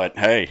from. But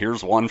hey,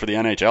 here's one for the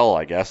NHL,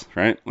 I guess,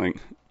 right?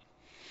 Like,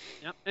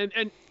 yeah,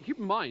 and keep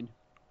in mind,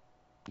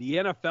 the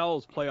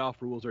NFL's playoff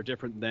rules are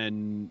different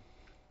than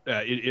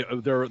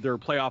their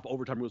playoff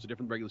overtime rules are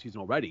different than regular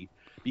season already,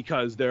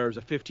 because there's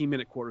a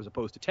 15-minute quarter as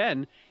opposed to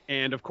 10,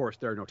 and of course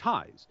there are no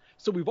ties.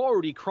 So we've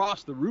already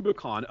crossed the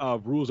Rubicon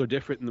of rules are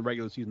different in the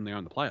regular season than they are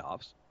in the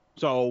playoffs.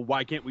 So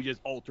why can't we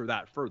just alter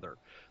that further?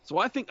 So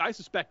I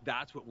suspect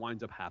that's what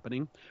winds up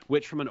happening,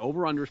 which from an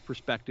over-unders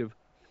perspective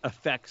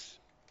affects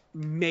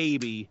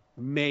maybe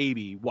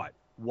what,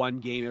 1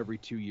 game every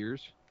 2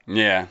 years?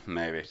 Yeah,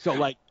 maybe. So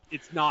like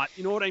it's not,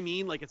 you know what I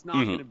mean? Like it's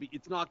not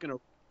gonna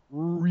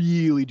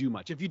really do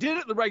much. If you did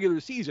it in the regular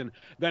season,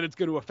 then it's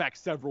going to affect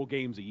several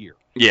games a year.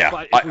 Yeah.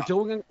 But if we're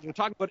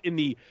talking about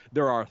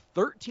there are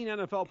 13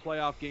 NFL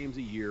playoff games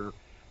a year.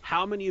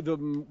 How many of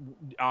them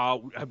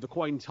has the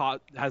coin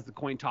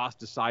toss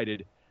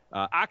decided?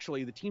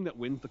 Actually, the team that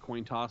wins the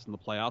coin toss in the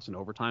playoffs and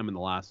overtime in the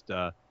last,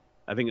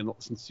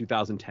 since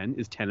 2010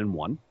 is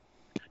 10-1.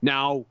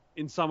 Now,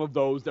 in some of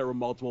those, there were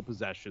multiple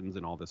possessions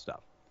and all this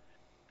stuff.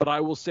 But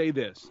I will say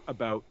this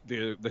about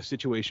the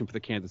situation for the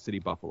Kansas City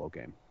Buffalo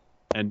game.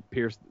 And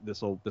Pierce,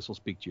 this will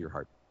speak to your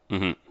heart.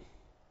 Mm-hmm.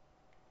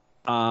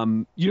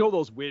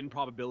 Those win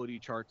probability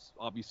charts.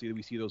 Obviously,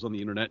 we see those on the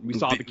internet. And we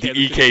saw the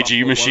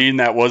EKG machine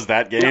that was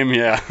that game.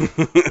 Yeah.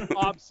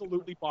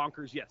 Absolutely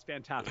bonkers. Yes,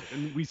 fantastic.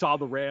 And we saw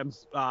the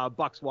Rams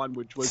Bucks one,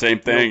 which was same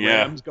thing.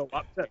 Rams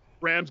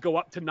go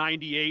up to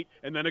 98,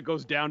 and then it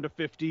goes down to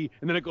 50,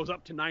 and then it goes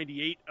up to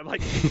 98.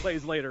 Like 2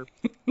 plays later.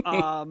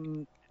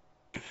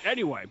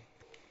 Anyway,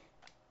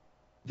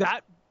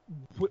 that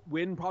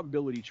win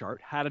probability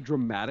chart had a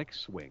dramatic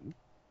swing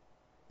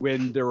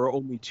when there were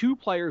only 2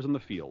 players on the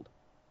field,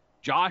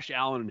 Josh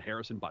Allen and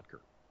Harrison Butker.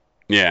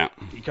 Yeah.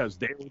 Because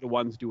they were the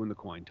ones doing the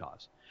coin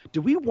toss.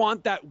 Do we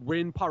want that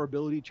win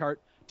probability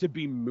chart to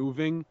be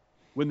moving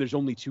when there's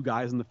only 2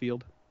 guys in the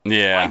field?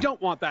 Yeah. I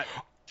don't want that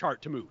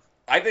chart to move.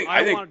 I think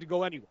want it to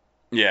go anywhere.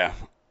 Yeah.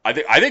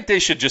 I think they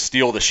should just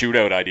steal the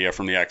shootout idea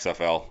from the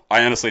XFL.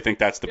 I honestly think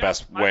that's the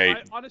best way. I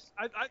think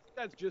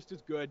that's just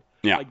as good.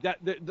 Yeah. Like that.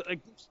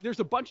 There's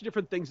a bunch of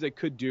different things they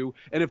could do,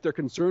 and if they're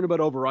concerned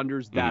about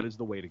over/unders, that is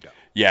the way to go.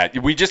 Yeah,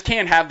 we just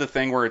can't have the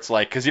thing where it's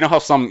like, because you know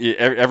how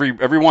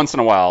every once in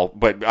a while,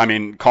 but I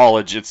mean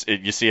college,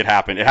 you see it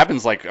happen. It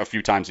happens like a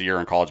few times a year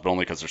in college, but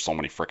only because there's so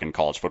many freaking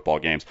college football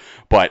games.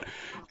 But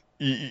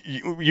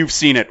you've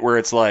seen it where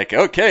it's like,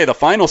 okay, the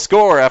final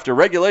score after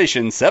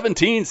regulation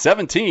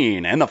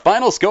 17-17, and the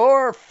final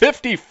score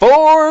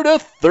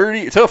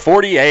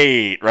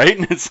 54-48, right?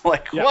 And it's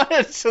like,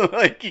 what?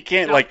 Like you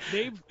can't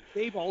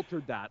They've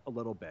altered that a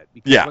little bit,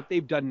 because what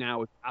they've done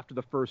now is after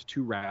the first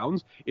 2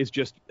 rounds is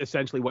just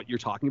essentially what you're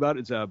talking about.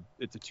 It's a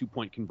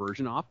 2-point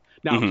conversion off.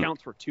 Now it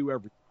counts for 2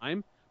 every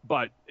time,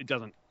 but it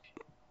doesn't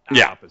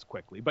add up as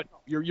quickly. But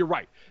you're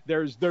right.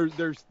 There's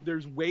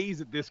ways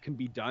that this can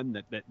be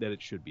done that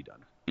it should be done.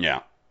 Yeah,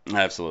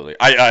 absolutely.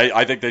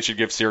 I think they should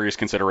give serious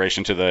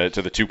consideration to the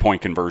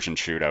 2-point conversion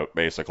shootout.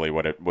 Basically,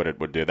 what it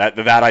would do. That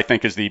I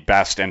think is the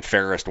best and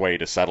fairest way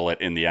to settle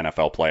it in the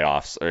NFL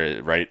playoffs,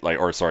 right?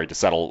 To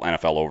settle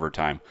NFL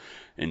overtime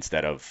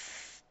instead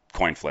of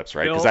coin flips,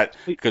 right?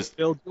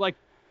 Bill, do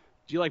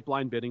you like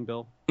blind bidding,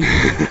 Bill?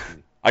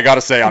 I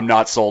gotta say, I'm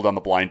not sold on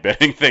the blind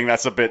bidding thing.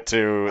 That's a bit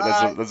too.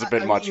 That's a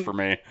bit much for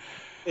me.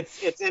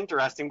 It's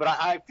interesting, but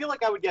I feel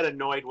like I would get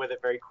annoyed with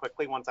it very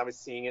quickly once I was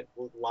seeing it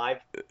live.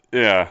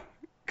 Yeah,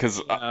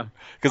 because I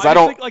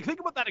don't think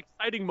about that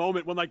exciting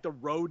moment when like the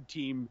road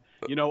team,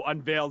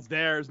 unveils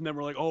theirs, and then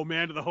we're like, oh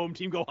man, did the home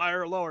team go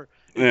higher or lower?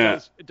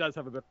 It does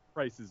have a bit of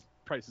Price is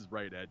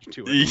Right edge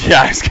to it.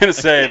 Yeah, I was gonna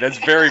say that's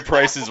very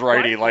Price is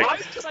Righty. Like, why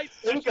should I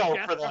go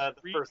for the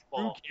first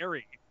ball? Drew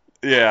Carey.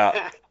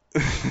 Yeah.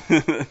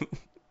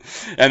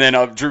 And then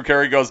Drew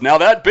Carey goes, now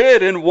that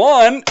bid in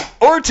 1,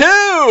 or 2,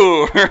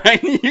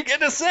 right? You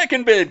get a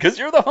second bid because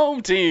you're the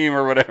home team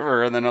or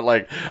whatever. And then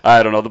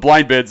I don't know, the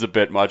blind bid's a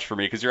bit much for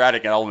me because you're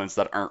adding elements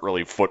that aren't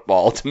really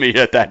football to me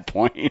at that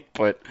point.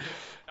 But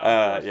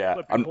yeah,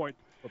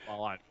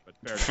 football on,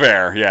 but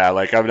fair. Yeah,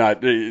 like I'm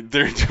not.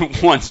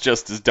 One's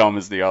just as dumb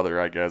as the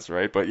other, I guess,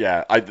 right? But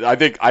yeah,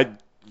 I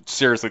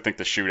seriously think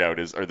the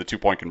shootout or the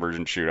 2-point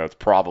conversion shootout's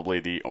probably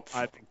the.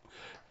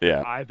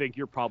 I think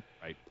you're probably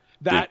right.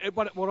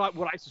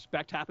 What I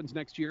suspect happens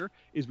next year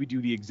is we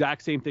do the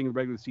exact same thing in the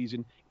regular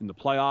season. In the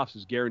playoffs,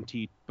 is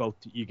guaranteed both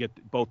teams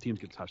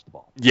get to touch the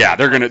ball. Yeah,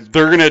 they're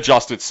gonna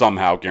adjust it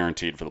somehow,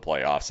 guaranteed for the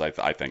playoffs.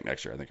 I think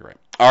next year. I think you're right.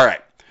 All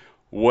right.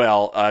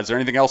 Well, is there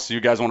anything else you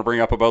guys want to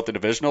bring up about the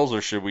divisionals, or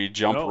should we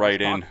jump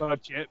right in?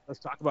 Let's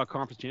talk about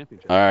conference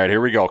championships. All right,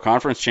 here we go.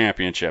 Conference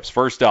championships.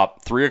 First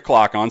up,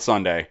 3:00 on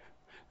Sunday,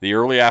 the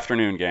early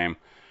afternoon game.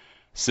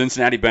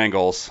 Cincinnati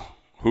Bengals.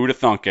 Who'd have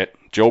thunk it?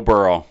 Joe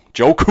Burrow,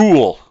 Joe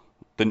Cool,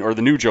 the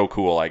new Joe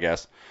Cool, I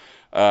guess,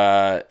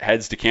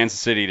 heads to Kansas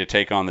City to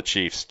take on the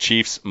Chiefs.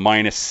 Chiefs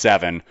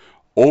 -7.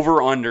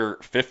 Over under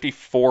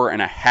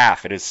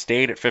 54.5. It has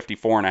stayed at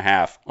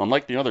 54.5.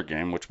 Unlike the other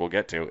game, which we'll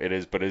get to, it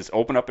is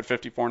open up at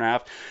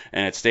 54.5,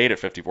 and it stayed at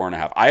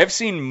 54.5. I have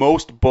seen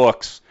most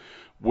books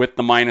with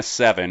the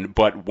 -7,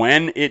 but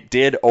when it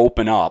did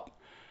open up,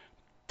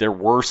 there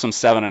were some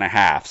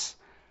 7.5s.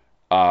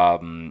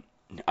 None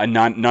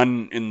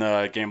in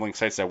the gambling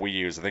sites that we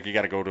use. I think you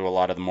got to go to a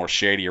lot of the more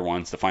shadier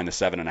ones to find the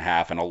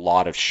 7.5, and a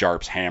lot of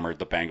sharps hammered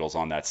the Bengals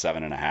on that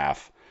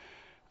 7.5.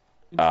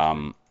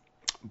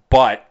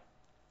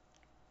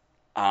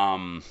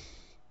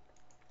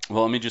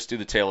 Well, let me just do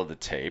the tail of the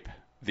tape.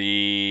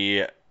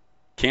 The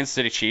Kansas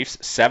City Chiefs,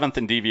 7th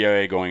in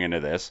DVOA going into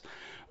this,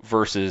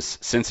 versus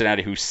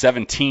Cincinnati, who's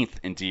 17th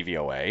in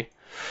DVOA.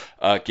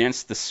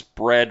 Against the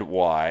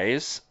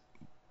spread-wise,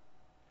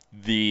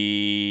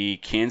 the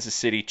Kansas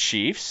City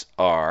Chiefs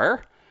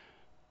are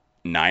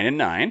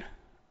 9-9,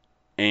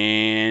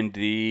 and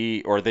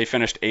they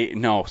finished 8.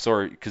 No,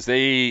 sorry, because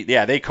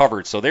they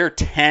covered, so they're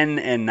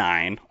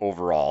 10-9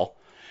 overall,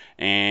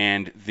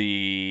 and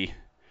the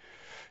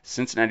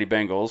Cincinnati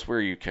Bengals, where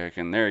are you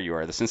kicking? There you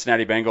are. The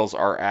Cincinnati Bengals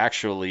are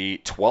actually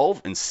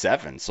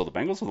 12-7, so the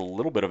Bengals have a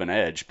little bit of an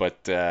edge,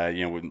 but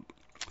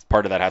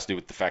part of that has to do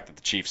with the fact that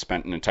the Chiefs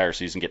spent an entire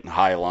season getting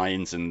high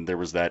lines, and there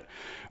was that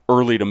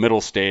early to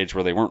middle stage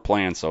where they weren't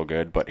playing so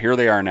good. But here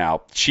they are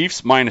now.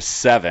 Chiefs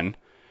 -7.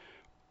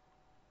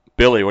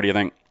 Billy, what do you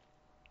think?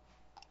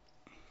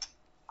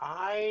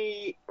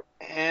 I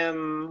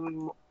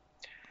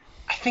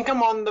think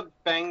I'm on the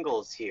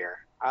Bengals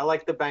here. I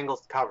like the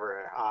Bengals to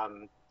cover.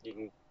 You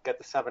can get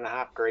the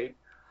 7.5, great.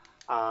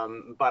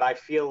 But I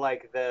feel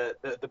like the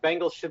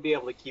Bengals should be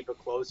able to keep it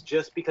close,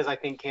 just because I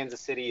think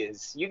Kansas City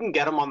you can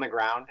get them on the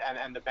ground,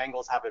 and the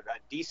Bengals have a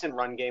decent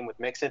run game with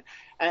Mixon,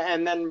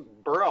 and then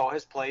Burrow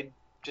has played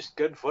just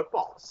good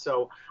football.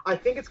 So I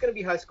think it's going to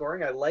be high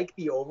scoring. I like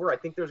the over. I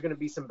think there's going to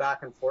be some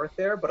back and forth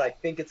there, but I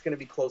think it's going to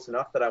be close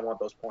enough that I want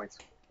those points.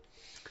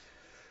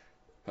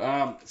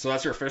 So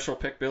that's your official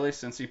pick, Billy,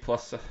 Cincy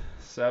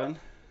 +7?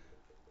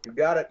 You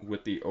got it.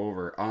 With the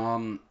over.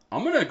 I'm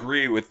going to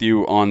agree with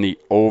you on the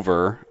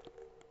over.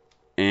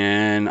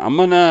 And I'm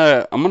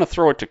gonna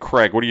throw it to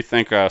Craig. What do you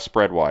think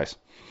spread wise?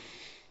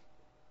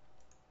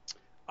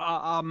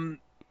 I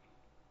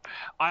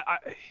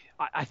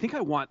think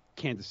I want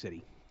Kansas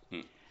City,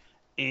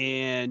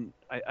 and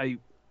I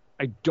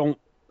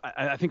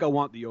think I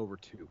want the over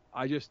too.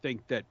 I just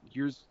think that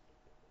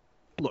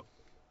look,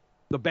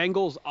 the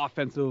Bengals'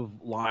 offensive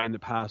line, the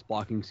pass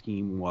blocking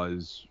scheme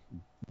was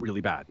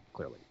really bad.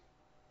 Clearly,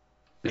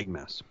 big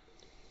mess.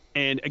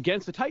 And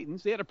against the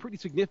Titans, they had a pretty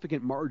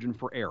significant margin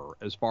for error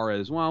as far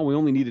as, we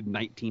only needed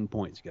 19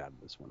 points to get out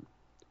of this one.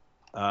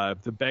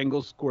 If the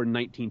Bengals score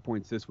 19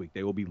 points this week,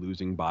 they will be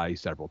losing by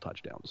several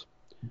touchdowns.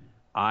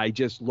 I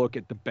just look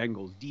at the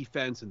Bengals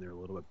defense, and they're a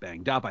little bit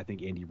banged up. I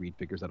think Andy Reid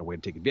figures out a way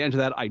to take advantage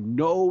of that. I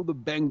know the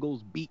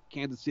Bengals beat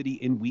Kansas City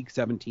in Week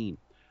 17,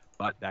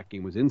 but that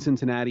game was in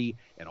Cincinnati,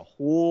 and a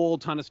whole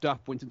ton of stuff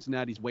went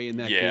Cincinnati's way in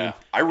that game. Yeah,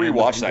 I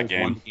rewatched that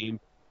game.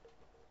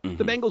 Mm-hmm.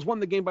 The Bengals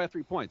won the game by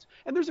 3 points.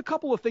 And there's a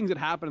couple of things that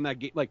happened in that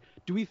game. Like,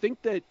 do we think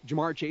that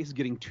Jamar Chase is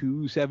getting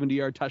 2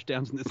 70-yard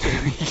touchdowns in this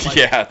game?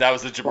 Yeah, that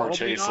was the Jamar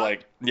Chase,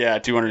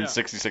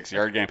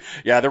 266-yard game.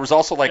 Yeah, there was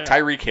also,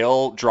 Tyreek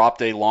Hill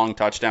dropped a long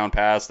touchdown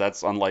pass.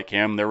 That's unlike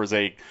him. There was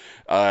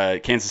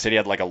Kansas City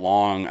had, a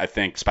long, I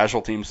think,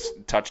 special teams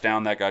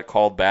touchdown that got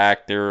called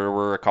back. There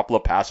were a couple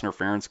of pass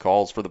interference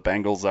calls for the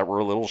Bengals that were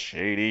a little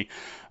shady.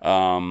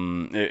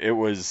 It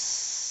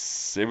was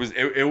a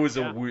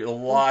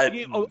lot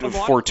of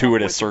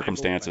fortuitous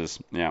circumstances.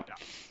 Yeah.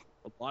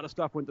 A lot of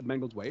stuff went the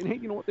Bengals' way. And hey,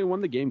 you know what? They won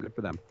the game. Good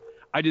for them.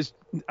 I don't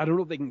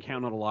know if they can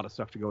count on a lot of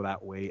stuff to go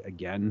that way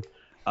again.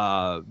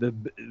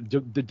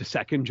 The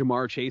second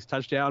Jamar Chase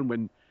touchdown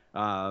when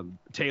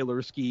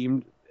Taylor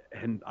schemed,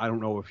 and I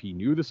don't know if he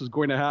knew this was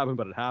going to happen,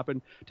 but it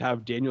happened, to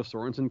have Daniel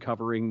Sorensen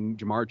covering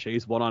Jamar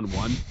Chase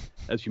one-on-one,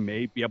 as you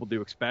may be able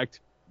to expect,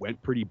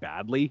 went pretty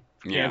badly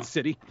for Kansas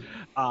City.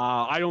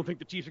 I don't think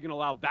the Chiefs are going to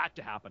allow that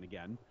to happen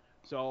again.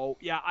 So,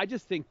 yeah, I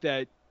just think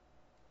that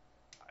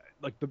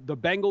like the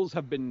Bengals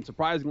have been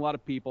surprising a lot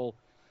of people,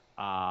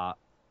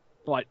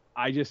 but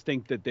I just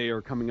think that they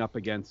are coming up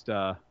against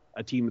a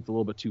team that's a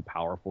little bit too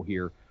powerful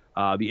here.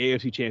 The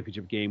AFC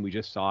Championship game, we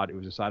just saw it. It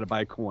was decided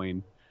by a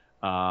coin.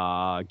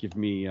 Give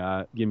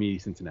me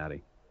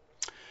Cincinnati.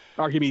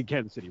 Or give me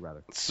Kansas City,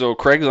 rather. So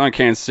Craig's on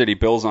Kansas City,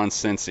 Bill's on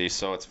Cincy,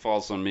 so it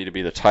falls on me to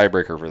be the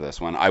tiebreaker for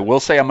this one. I will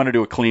say I'm going to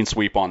do a clean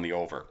sweep on the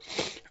over,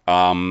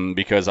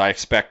 because I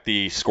expect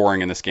the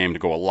scoring in this game to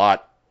go a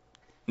lot,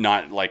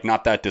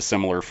 not that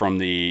dissimilar from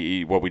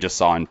what we just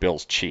saw in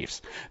Bills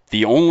Chiefs.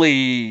 The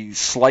only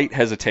slight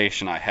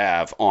hesitation I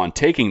have on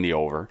taking the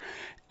over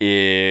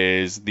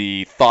is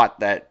the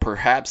thought that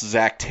perhaps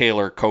Zach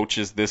Taylor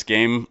coaches this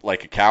game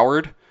like a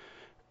coward,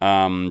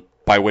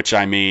 by which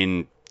I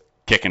mean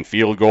kicking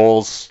field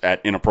goals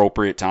at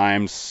inappropriate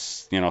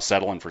times,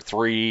 settling for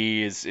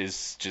three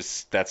is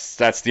just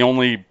that's the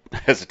only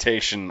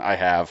hesitation I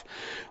have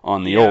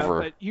on the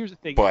over. But here's the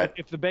thing: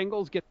 if the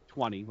Bengals get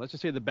 20, let's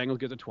just say the Bengals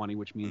get to 20,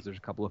 which means there's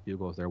a couple of field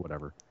goals there,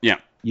 whatever. Yeah.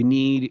 You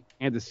need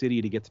Kansas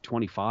City to get to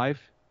 25.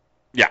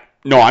 Yeah.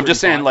 No, I'm just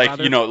saying,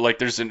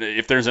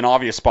 if there's an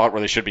obvious spot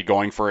where they should be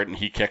going for it and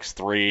he kicks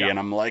three, and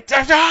I'm like,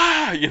 that's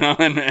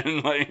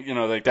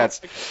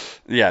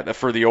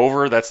for the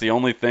over, that's the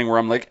only thing where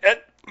I'm like,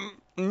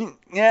 you're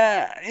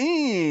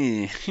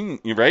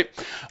right.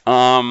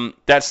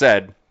 That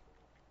said,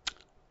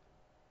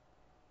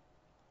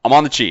 I'm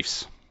on the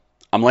Chiefs.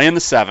 I'm laying the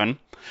 7,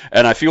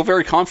 and I feel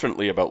very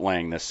confidently about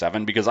laying this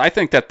 7 because I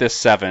think that this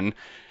 7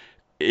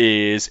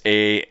 is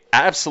a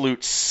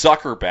absolute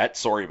sucker bet.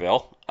 Sorry,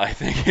 Bill. I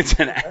think it's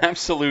an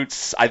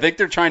absolute. I think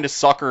they're trying to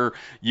sucker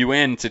you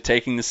into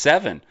taking the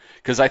 7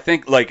 because I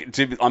think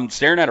I'm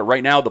staring at it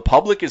right now. The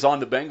public is on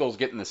the Bengals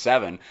getting the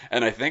 7,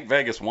 and I think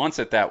Vegas wants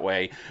it that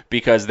way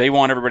because they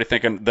want everybody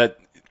thinking that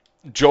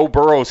Joe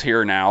Burrow's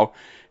here now.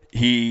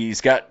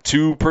 He's got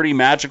 2 pretty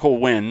magical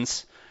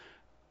wins.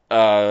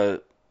 I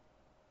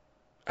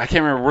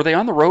can't remember. Were they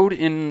on the road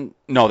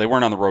No, they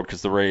weren't on the road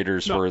because the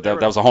Raiders were.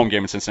 That was a home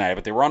game in Cincinnati,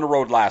 but they were on the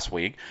road last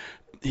week.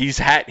 He's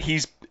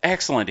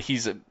excellent.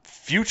 He's a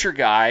future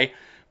guy.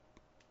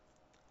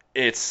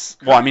 He's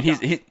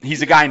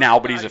a guy now,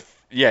 but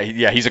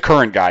he's a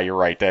current guy. You're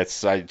right.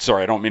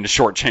 Sorry, I don't mean to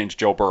shortchange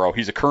Joe Burrow.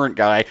 He's a current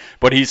guy,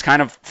 but he's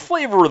kind of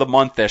flavor of the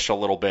month-ish a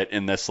little bit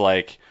in this,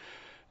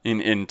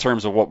 in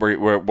terms of what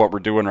we're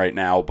doing right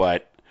now.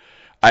 But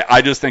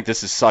I just think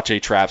this is such a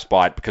trap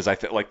spot because I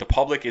think the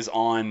public is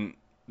on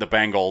the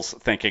Bengals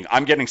thinking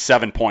I'm getting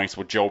 7 points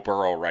with Joe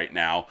Burrow right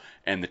now,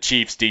 and the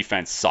Chiefs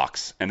defense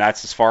sucks, and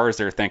that's as far as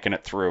they're thinking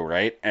it through,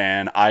 right?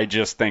 And I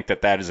just think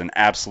that is an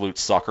absolute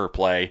sucker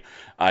play.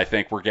 I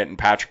think we're getting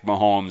Patrick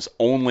Mahomes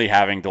only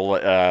having to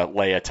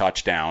lay a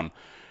touchdown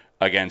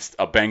against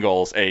a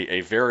Bengals,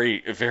 a very,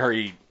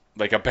 very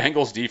a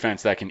Bengals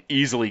defense that can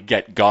easily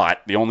get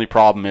got. The only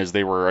problem is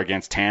they were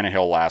against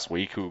Tannehill last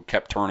week, who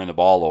kept turning the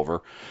ball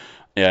over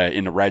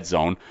in the red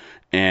zone.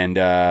 And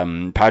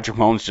Patrick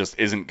Mahomes just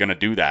isn't going to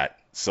do that.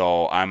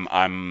 So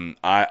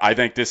I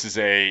think this is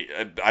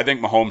I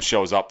think Mahomes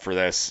shows up for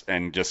this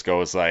and just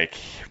goes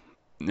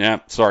yeah,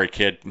 sorry,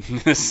 kid.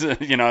 This,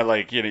 you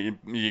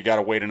got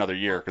to wait another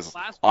year because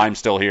I'm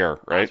still here,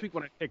 right?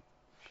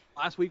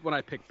 Last week when I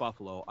picked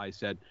Buffalo, I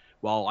said,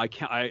 well, I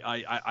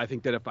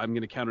think that if I'm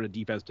going to count on a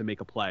defense to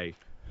make a play,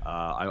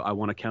 I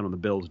want to count on the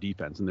Bills'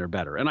 defense, and they're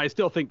better. And I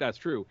still think that's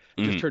true.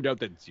 It just turned out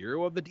that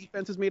 0 of the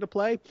defenses made a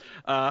play.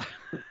 Yeah.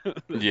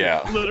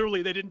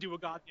 Literally, they didn't do a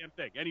goddamn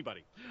thing.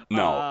 Anybody.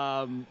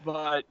 No.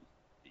 But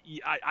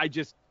I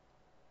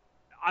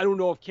don't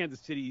know if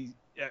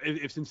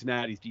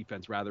Cincinnati's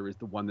defense, rather, is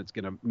the one that's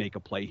going to make a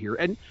play here.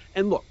 And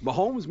look,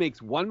 Mahomes makes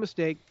one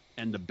mistake,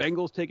 and the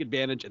Bengals take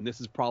advantage, and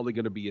this is probably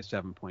going to be a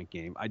 7-point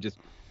game.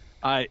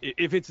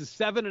 If it's a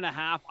 7.5,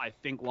 I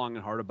think long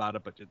and hard about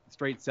it, but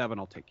straight 7,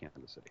 I'll take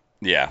Kansas City.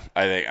 Yeah,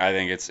 I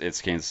think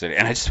it's Kansas City.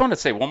 And I just want to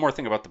say one more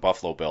thing about the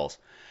Buffalo Bills.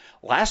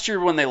 Last year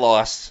when they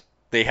lost,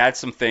 they had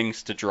some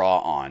things to draw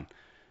on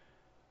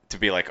to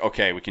be like,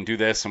 okay, we can do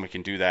this and we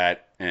can do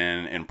that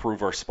and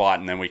improve our spot,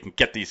 and then we can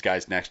get these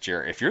guys next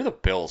year. If you're the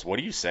Bills, what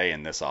do you say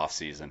in this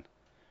offseason?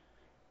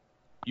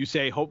 You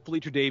say hopefully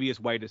Tre'Davious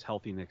White is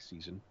healthy next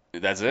season.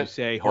 That's it? You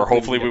say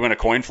hopefully we win a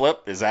coin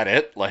flip? Is that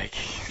it?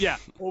 Yeah,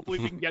 hopefully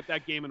we can get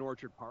that game in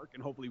Orchard Park,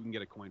 and hopefully we can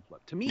get a coin flip.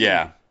 To me,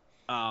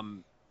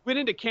 went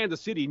into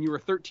Kansas City and you were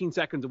 13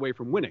 seconds away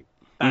from winning.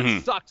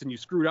 That sucks, and you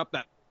screwed up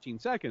that 13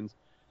 seconds.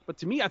 But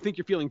to me, I think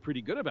you're feeling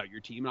pretty good about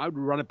your team, and I would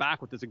run it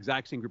back with this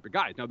exact same group of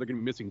guys. Now, they're going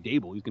to be missing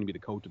Dable. He's going to be the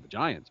coach of the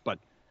Giants. But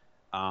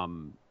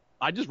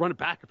I'd just run it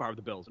back if I were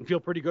the Bills and feel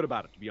pretty good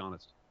about it, to be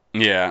honest.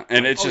 Yeah,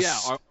 and it's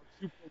just... our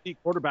Super Bowl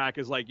quarterback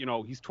is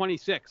he's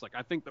 26.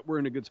 I think that we're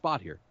in a good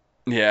spot here.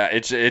 Yeah,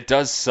 it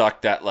does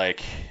suck that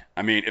if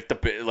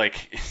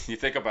you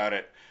think about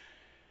it,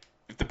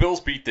 if the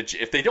Bills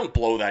if they don't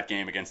blow that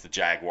game against the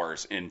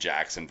Jaguars in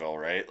Jacksonville,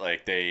 right?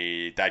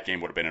 That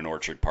game would have been in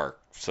Orchard Park.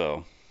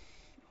 So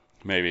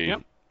maybe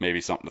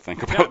something to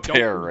think about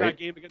there, right? That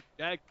game against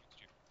the Jags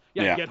next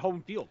year. Yeah, get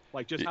home field.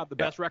 Just have the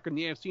best record in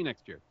the AFC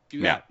next year. Do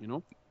that,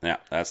 Yeah,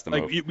 that's the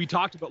move. We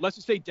talked about. Let's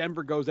just say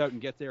Denver goes out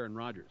and gets Aaron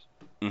Rodgers.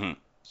 Mm-hmm.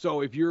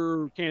 So if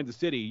you're Kansas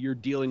City, you're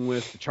dealing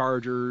with the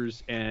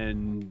Chargers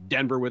and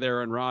Denver with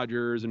Aaron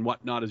Rodgers and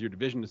whatnot as your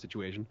division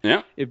situation.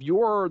 Yeah. If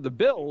you're the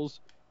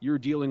Bills, you're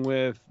dealing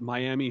with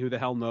Miami, who the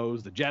hell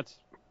knows, the Jets,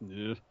 and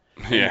the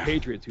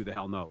Patriots, who the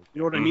hell knows. You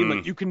know what I mean?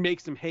 Like, you can make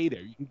some hay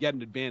there. You can get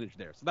an advantage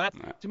there. So that's,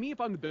 to me, if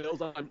I'm the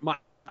Bills,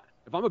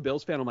 if I'm a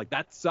Bills fan, I'm like,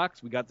 that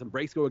sucks. We got some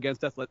breaks go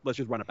against us. Let's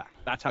just run it back.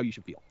 That's how you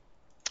should feel.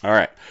 All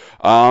right.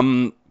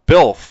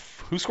 Bill,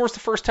 who scores the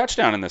first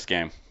touchdown in this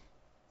game?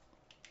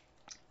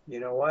 You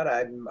know what?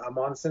 I'm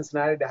on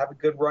Cincinnati to have a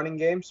good running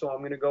game, so I'm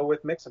going to go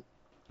with Mixon.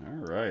 All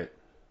right.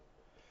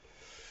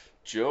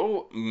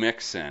 Joe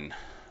Mixon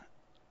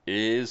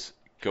is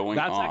going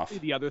That's off. actually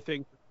the other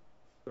thing.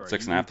 Sorry,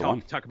 6.5 to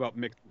 1. Talk about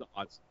Mixon's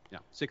odds. Yeah,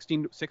 6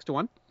 to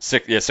 1.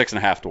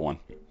 6.5 to 1.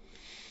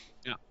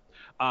 Yeah.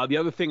 The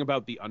other thing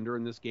about the under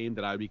in this game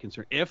that I would be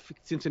concerned, if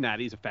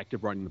Cincinnati is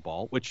effective running the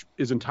ball, which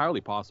is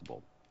entirely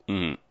possible,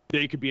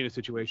 they could be in a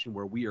situation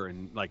where we are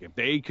in, like, if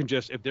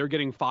they're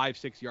getting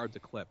 5-6 yards a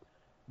clip,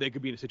 they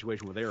could be in a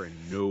situation where they're in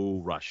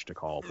no rush to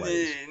call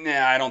plays.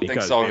 Yeah, I don't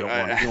think so. You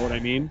know what I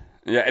mean?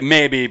 Yeah,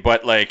 maybe,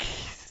 but like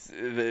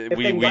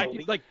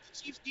like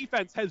Chiefs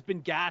defense has been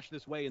gashed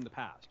this way in the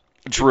past.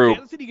 True. If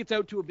Kansas City gets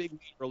out to a big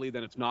lead early,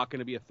 then it's not going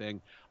to be a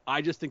thing.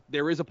 I just think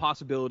there is a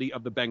possibility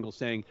of the Bengals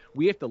saying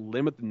we have to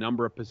limit the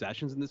number of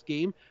possessions in this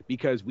game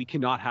because we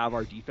cannot have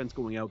our defense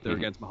going out there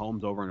against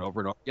Mahomes over and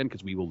over and over again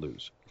because we will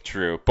lose.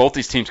 True. Both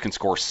these teams can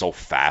score so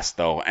fast,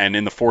 though, and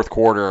in the fourth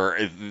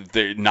quarter,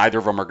 neither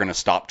of them are going to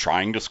stop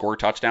trying to score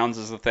touchdowns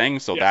is the thing,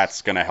 so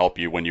that's going to help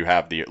you when you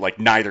have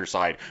neither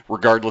side,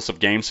 regardless of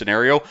game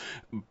scenario,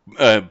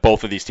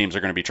 both of these teams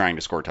are going to be trying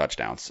to score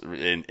touchdowns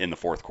in the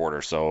fourth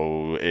quarter,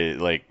 so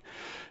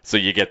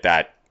you get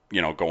that,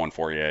 going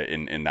for you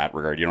in that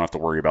regard. You don't have to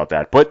worry about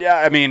that. But yeah,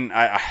 I mean,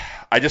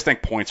 I just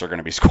think points are going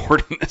to be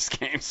scored in this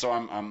game, so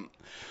I'm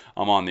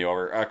on the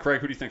over.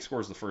 Craig, who do you think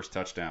scores the first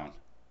touchdown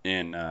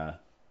in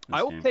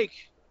I will take,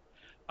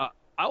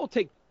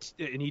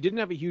 and he didn't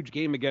have a huge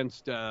game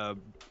against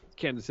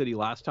Kansas City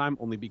last time,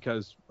 only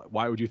because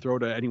why would you throw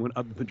to anyone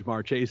other than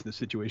Jamar Chase in the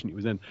situation he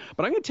was in?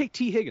 But I'm going to take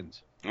T.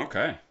 Higgins.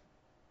 Okay.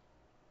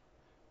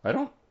 I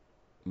don't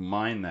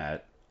mind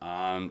that.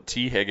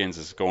 T. Higgins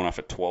is going off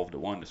at 12 to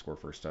 1 to score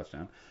first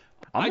touchdown.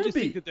 I just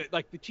think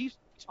that the Chiefs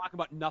talk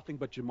about nothing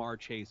but Jamar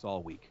Chase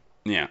all week.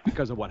 Yeah.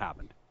 Because of what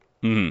happened.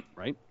 Mm-hmm.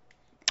 Right?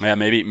 Yeah,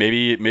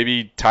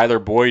 maybe Tyler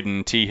Boyd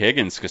and T.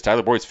 Higgins, because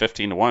Tyler Boyd's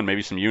 15 to 1.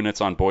 Maybe some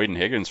units on Boyd and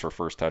Higgins for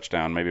first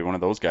touchdown. Maybe one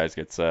of those guys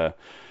gets and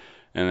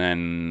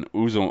then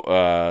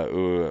Uzoma,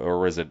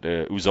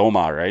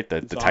 right?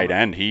 The tight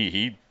end.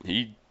 He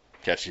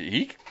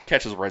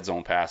catches red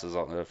zone passes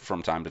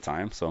from time to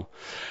time. So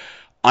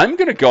I'm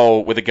gonna go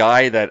with a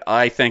guy that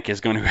I think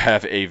is going to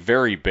have a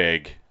very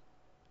big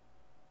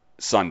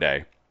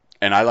Sunday.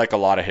 And I like a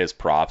lot of his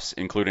props,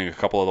 including a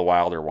couple of the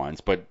wilder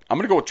ones. But I'm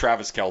going to go with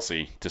Travis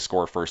Kelce to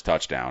score first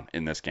touchdown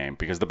in this game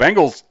because the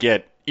Bengals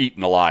get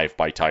eaten alive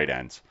by tight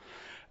ends.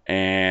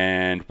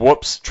 And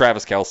whoops,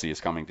 Travis Kelce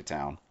is coming to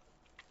town.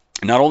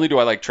 Not only do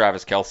I like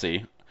Travis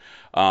Kelce,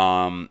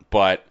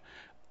 but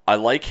I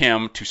like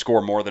him to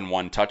score more than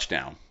one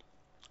touchdown.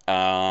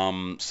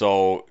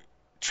 So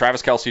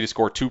Travis Kelce to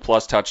score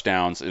 2+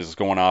 touchdowns is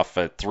going off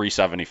at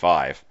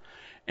 375.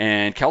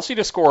 And Kelce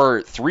to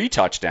score 3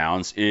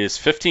 touchdowns is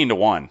 15 to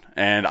 1.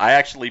 And I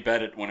actually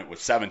bet it when it was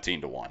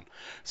 17 to 1.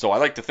 So I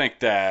like to think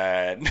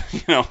that,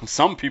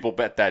 some people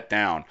bet that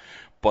down.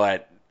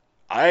 But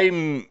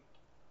I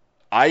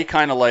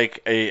kind of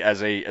like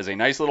as a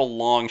nice little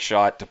long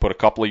shot to put a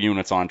couple of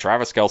units on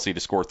Travis Kelce to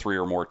score 3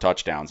 or more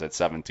touchdowns at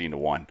 17 to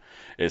 1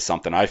 is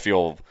something I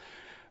feel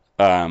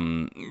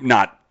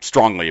not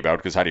strongly about,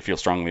 because how do you feel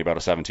strongly about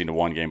a 17 to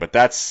 1 game? But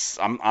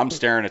I'm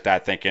staring at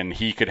that thinking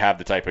he could have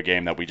the type of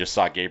game that we just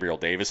saw Gabriel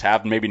Davis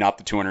have. Maybe not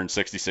the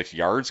 266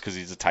 yards because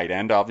he's a tight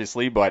end,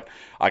 obviously, but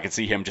I could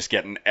see him just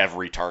getting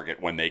every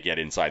target when they get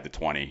inside the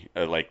 20,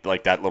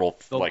 like that little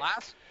the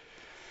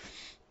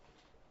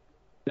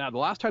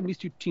last time these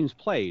two teams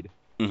played,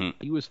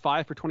 he was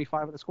 5 for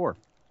 25 at the score.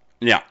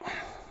 Yeah.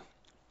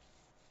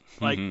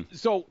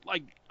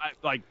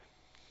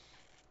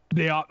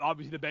 They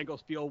obviously, the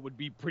Bengals feel would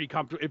be pretty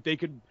comfortable if they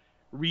could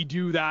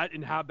redo that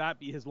and have that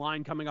be his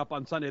line coming up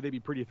on Sunday. They'd be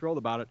pretty thrilled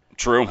about it.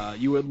 True.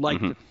 You would like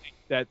to think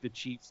that the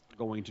Chiefs are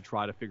going to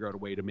try to figure out a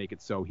way to make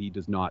it so he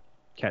does not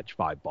catch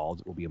 5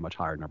 balls. It will be a much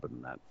higher number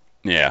than that.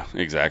 Yeah,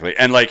 exactly.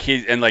 And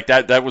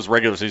that was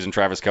regular season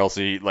Travis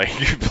Kelce. Like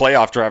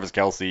playoff Travis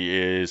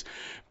Kelce is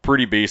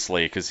pretty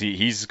beastly because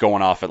he's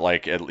going off at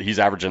he's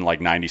averaging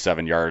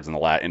 97 yards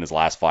in his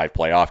last 5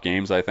 playoff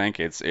games. I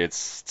think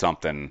it's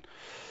something.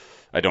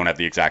 I don't have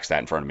the exact stat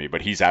in front of me,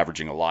 but he's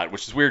averaging a lot,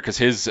 which is weird because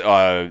his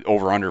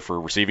over-under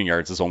for receiving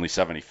yards is only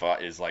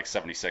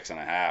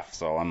 76.5.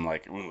 So I'm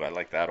like, ooh, I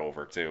like that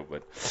over too.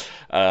 But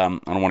I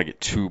don't want to get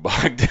too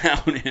bogged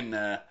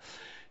down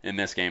in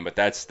this game. But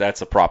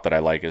that's a prop that I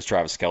like, is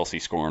Travis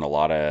Kelce scoring a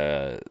lot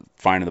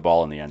finding the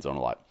ball in the end zone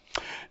a lot.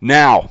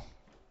 Now,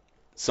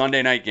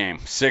 Sunday night game,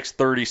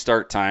 6:30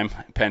 start time,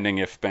 pending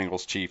if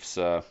Bengals Chiefs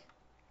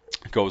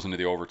goes into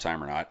the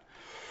overtime or not.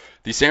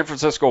 The San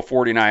Francisco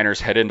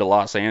 49ers head into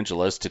Los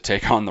Angeles to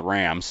take on the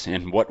Rams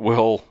in what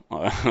will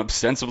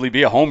ostensibly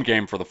be a home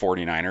game for the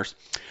 49ers,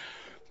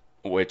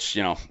 which,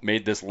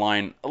 made this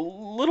line a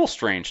little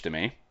strange to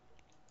me.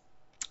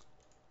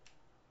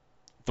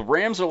 The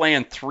Rams are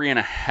laying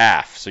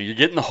 3.5, so you're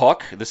getting the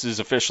hook. This is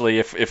officially,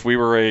 if we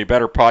were a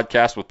better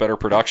podcast with better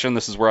production,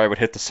 this is where I would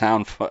hit the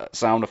sound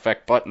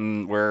effect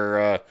button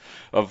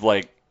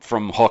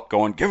from Hook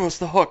going, give us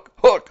the hook,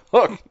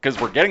 because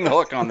we're getting the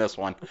hook on this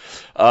one.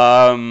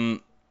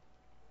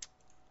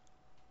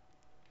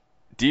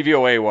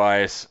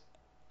 DVOA-wise,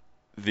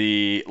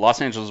 the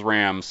Los Angeles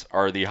Rams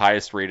are the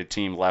highest-rated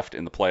team left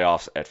in the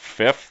playoffs at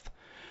 5th,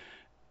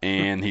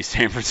 and the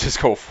San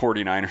Francisco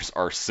 49ers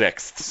are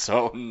 6th.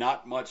 So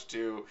not much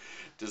to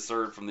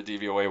discern from the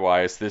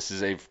DVOA-wise. This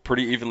is a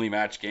pretty evenly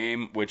matched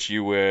game, which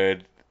you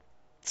would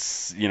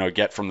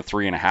get from the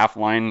 3.5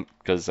 line,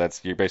 because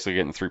you're basically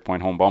getting a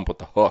 3-point home bump with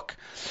the hook.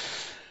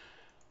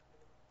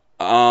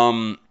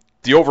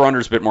 The over-under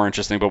is a bit more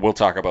interesting, but we'll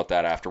talk about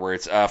that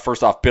afterwards.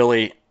 First off,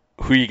 Billy,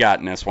 who you got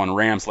in this one?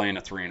 Rams laying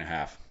at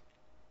 3.5.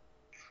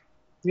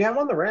 Yeah, I'm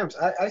on the Rams.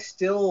 I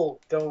still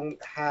don't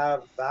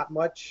have that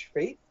much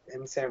faith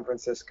in San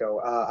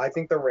Francisco. I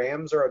think the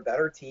Rams are a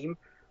better team.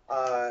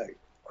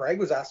 Craig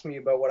was asking me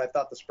about what I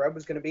thought the spread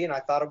was going to be, and I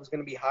thought it was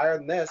going to be higher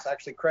than this.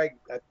 Actually, Craig,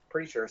 I'm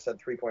pretty sure, said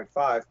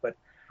 3.5, but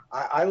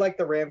I like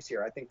the Rams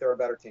here. I think they're a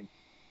better team.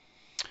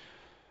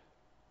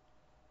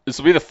 This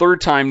will be the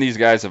third time these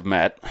guys have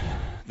met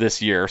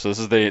this year, so this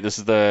is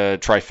the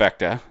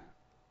trifecta.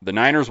 The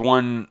Niners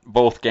won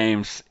both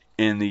games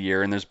in the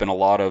year, and there's been a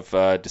lot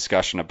of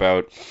discussion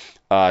about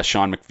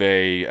Sean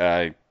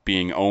McVay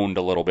being owned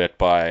a little bit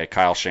by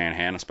Kyle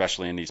Shanahan,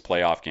 especially in these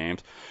playoff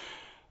games.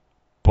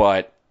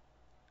 But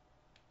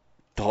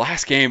the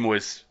last game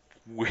was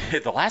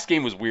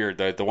weird.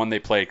 The one they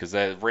played, because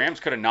the Rams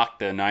could have knocked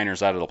the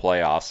Niners out of the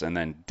playoffs and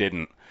then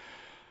didn't.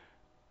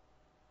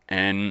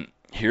 And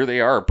here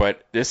they are.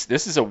 But this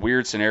is a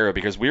weird scenario,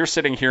 because we are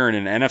sitting here in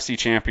an NFC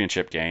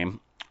Championship game.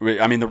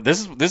 I mean,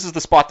 this is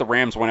the spot the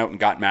Rams went out and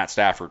got Matt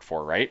Stafford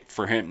for, right?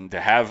 For him so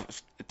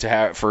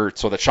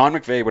that Sean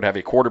McVay would have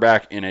a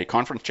quarterback in a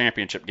conference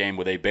championship game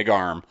with a big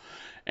arm,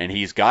 and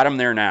he's got him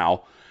there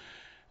now.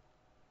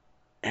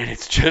 And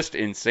it's just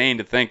insane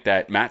to think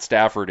that Matt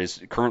Stafford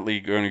is currently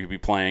going to be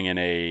playing in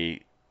a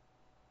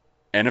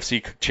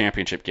NFC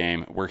championship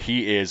game where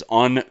he is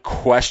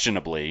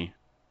unquestionably,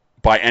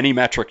 by any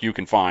metric you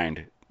can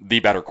find, the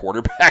better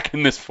quarterback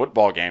in this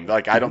football game.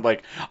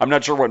 I'm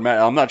not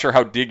sure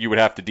how dig you would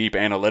have to deep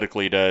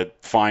analytically to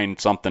find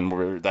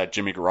something that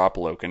Jimmy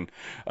Garoppolo can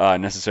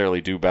necessarily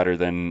do better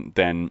than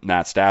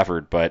Matt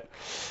Stafford. But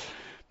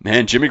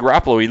man, Jimmy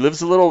Garoppolo, he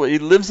lives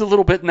a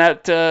little bit in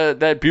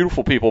that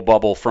beautiful people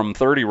bubble from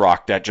 30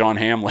 Rock that John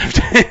Hamm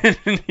lived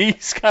in.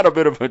 He's got a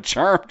bit of a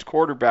charmed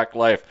quarterback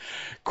life.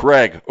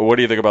 Craig, what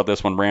do you think about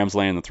this one? Rams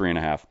laying the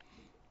 3.5.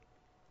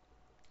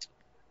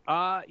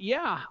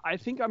 Yeah, I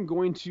think I'm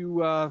going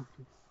to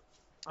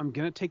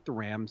take the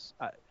Rams.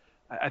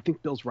 I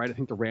think Bill's right. I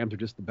think the Rams are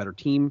just the better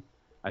team.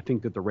 I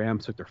think that the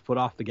Rams took their foot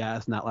off the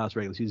gas in that last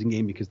regular season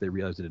game because they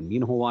realized it didn't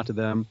mean a whole lot to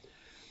them.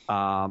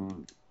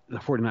 The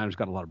 49ers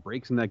got a lot of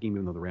breaks in that game,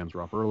 even though the Rams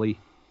were up early.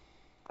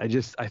 I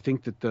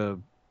think the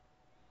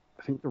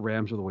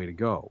Rams are the way to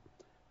go.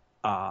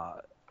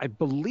 I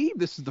believe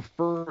this is the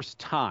first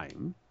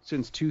time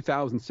since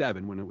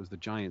 2007, when it was the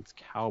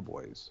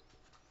Giants-Cowboys,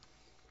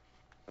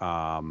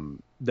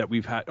 that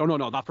we've had. Oh, no,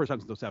 not first time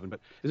since 2007, but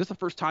is this the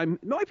first time?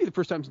 No, it might be the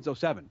first time since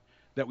 2007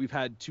 that we've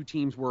had two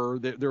teams where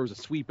there was a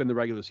sweep in the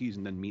regular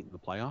season, then meet in the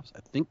playoffs. I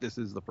think this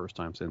is the first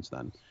time since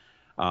then.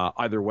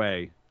 Either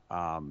way,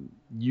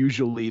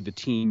 usually the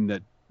team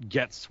that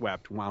gets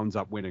swept wounds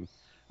up winning.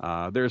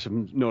 There are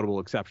some notable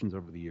exceptions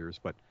over the years,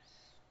 but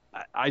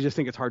I just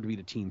think it's hard to beat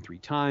a team 3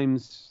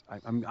 times.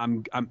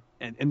 And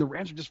the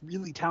Rams are just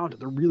really talented.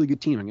 They're a really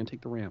good team. I'm going to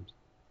take the Rams.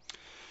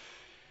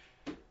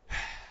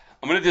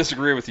 I'm going to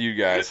disagree with you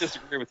guys.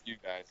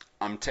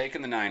 I'm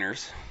taking the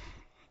Niners.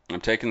 I'm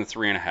taking the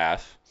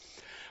 3.5.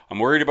 I'm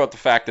worried about the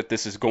fact that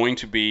this is going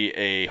to be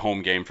a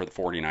home game for the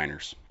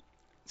 49ers.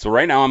 So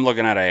right now I'm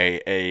looking at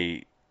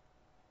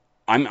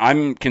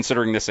I'm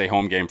considering this a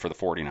home game for the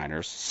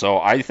 49ers. So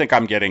I think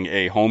I'm getting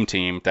a home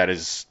team that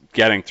is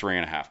getting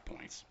 3.5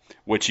 points,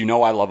 which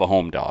I love a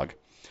home dog.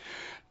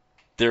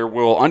 There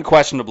will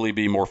unquestionably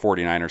be more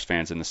 49ers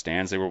fans in the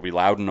stands. They will be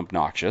loud and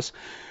obnoxious.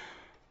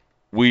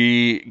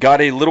 We got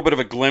a little bit of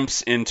a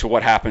glimpse into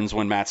what happens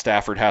when Matt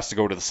Stafford has to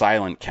go to the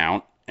silent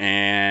count,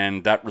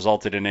 and that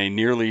resulted in a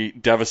nearly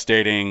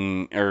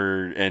devastating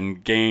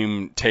and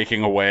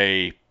game-taking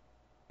away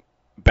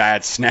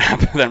bad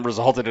snap that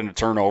resulted in a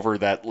turnover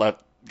that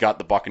got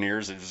the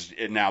Buccaneers.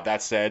 Now,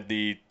 that said,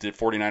 the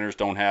 49ers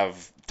don't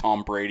have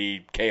Tom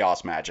Brady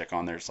chaos magic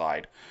on their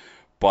side,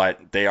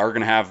 but they are going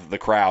to have the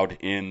crowd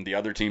in the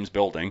other team's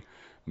building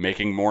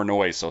making more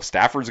noise, so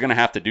Stafford's going to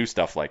have to do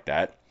stuff like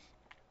that.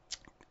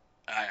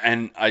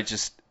 And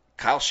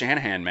Kyle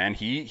Shanahan, man,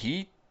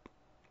 he's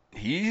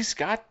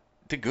got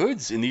the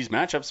goods in these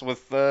matchups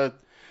with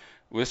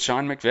with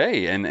Sean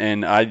McVay,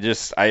 and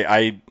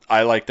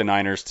I like the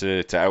Niners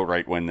to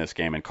outright win this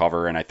game and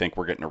cover, and I think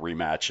we're getting a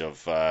rematch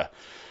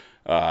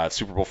of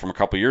Super Bowl from a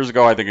couple years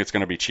ago. I think it's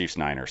going to be Chiefs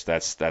Niners.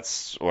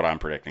 That's what I'm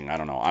predicting. I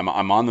don't know.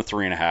 I'm on the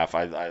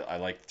 3.5. I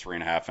like the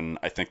 3.5, and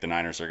I think the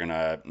Niners are going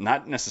to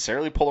not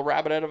necessarily pull a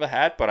rabbit out of a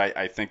hat, but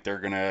I think they're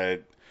going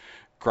to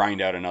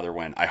grind out another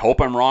win. I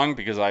hope I'm wrong,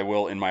 because I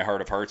will, in my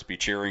heart of hearts, be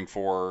cheering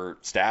for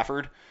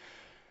Stafford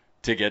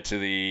to get to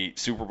the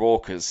Super Bowl,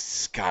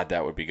 because, God,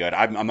 that would be good.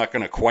 I'm not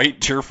going to quite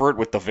cheer for it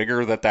with the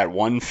vigor that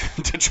one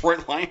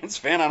Detroit Lions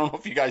fan. I don't know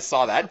if you guys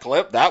saw that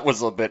clip. That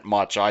was a bit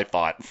much, I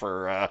thought.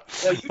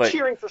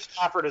 Cheering for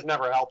Stafford has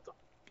never helped them.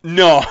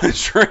 No,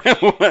 sure.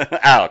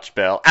 Ouch,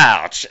 Bill.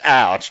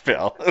 Ouch,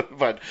 Bill.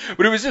 But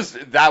it was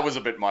just, that was a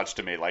bit much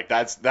to me. Like,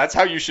 that's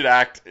how you should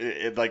act.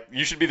 Like,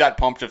 you should be that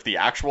pumped if the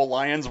actual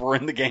Lions were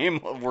in the game,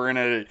 were in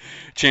a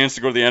chance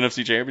to go to the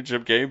NFC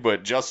Championship game.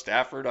 But just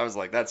Stafford, I was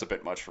like, that's a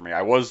bit much for me.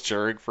 I was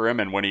cheering for him,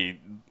 and when he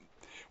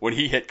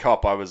hit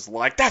Cup, I was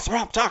like, that's what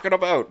I'm talking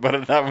about.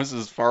 But that was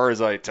as far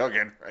as I took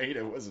it, right?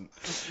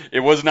 It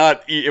was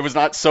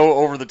not so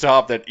over the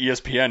top that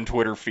ESPN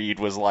Twitter feed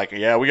was like,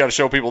 yeah, we got to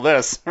show people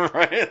this,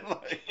 right?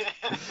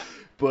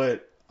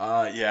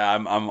 Yeah,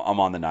 I'm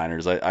on the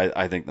Niners.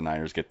 I think the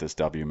Niners get this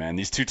W, man.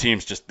 These two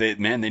teams they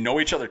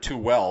know each other too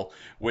well,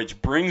 which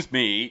brings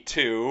me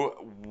to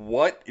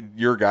what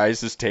your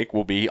guys' take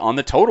will be on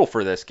the total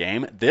for this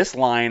game. This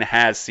line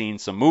has seen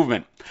some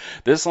movement.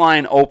 This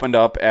line opened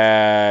up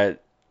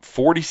at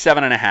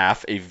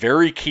 47.5, a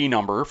very key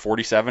number.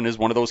 47 is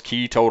one of those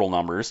key total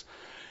numbers.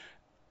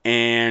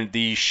 And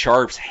the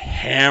Sharps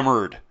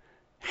hammered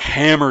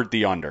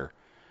the under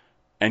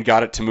and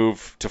got it to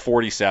move to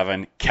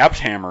 47, kept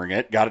hammering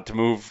it, got it to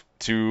move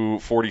to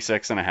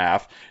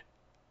 46.5,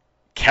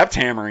 kept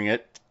hammering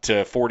it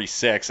to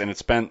 46, and it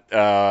spent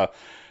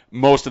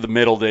most of the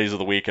middle days of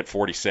the week at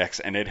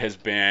 46, and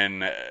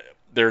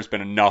there's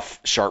been enough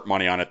sharp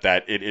money on it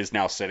that it is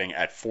now sitting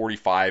at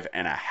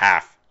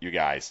 45.5, you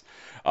guys.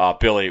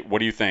 Billy, what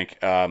do you think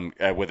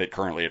with it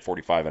currently at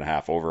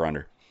 45.5, over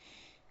under?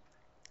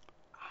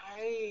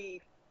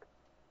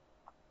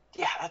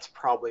 That's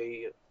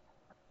probably.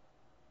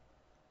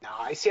 No,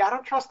 I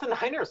don't trust the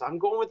Niners. I'm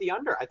going with the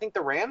under. I think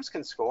the Rams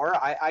can score.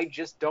 I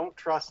just don't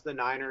trust the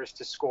Niners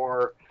to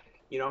score,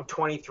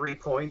 23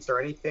 points or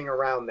anything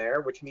around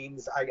there, which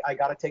means I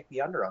got to take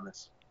the under on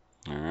this.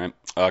 All right.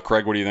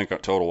 Craig, what do you think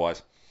total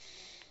wise?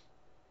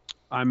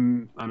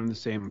 I'm the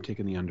same. I'm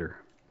taking the under.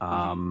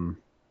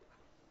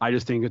 I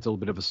just think it's a little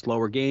bit of a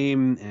slower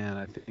game, and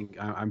I think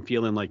I'm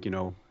feeling like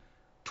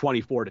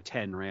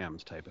 24-10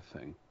 Rams type of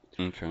thing.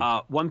 Okay.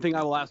 One thing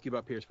I will ask you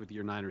about, Pierce, with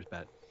your Niners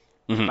bet.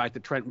 The fact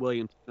that Trent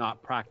Williams did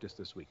not practice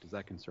this week, does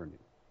that concern you?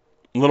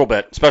 A little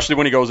bit, especially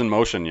when he goes in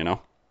motion,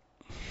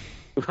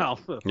 Well,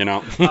 but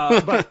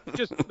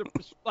just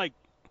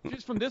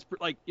from this,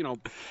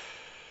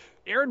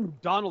 Aaron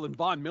Donald and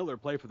Von Miller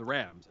play for the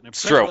Rams, and if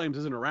Trent Williams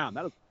isn't around,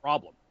 that is a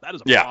problem. That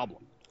is a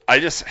problem.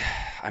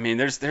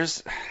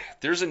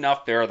 There's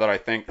enough there that I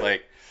think,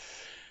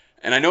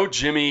 and I know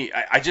Jimmy,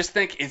 I just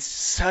think it's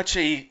such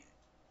a.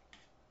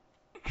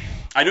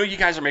 I know you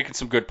guys are making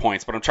some good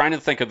points, but I'm trying to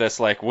think of this,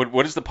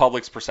 what is the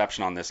public's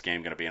perception on this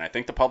game going to be? And I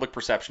think the public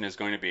perception is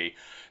going to be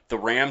the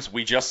Rams.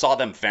 We just saw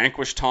them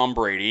vanquish Tom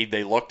Brady.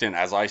 They looked in,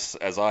 as I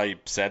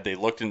said,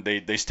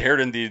 they stared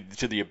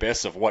into the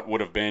abyss of what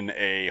would have been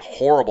a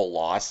horrible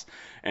loss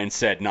and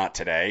said not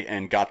today,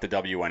 and got the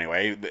W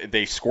anyway.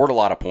 They scored a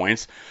lot of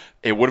points.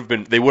 They would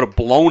have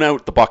blown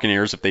out the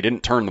Buccaneers if they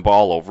didn't turn the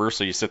ball over.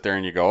 So you sit there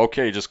and you go,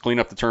 okay, just clean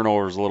up the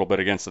turnovers a little bit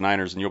against the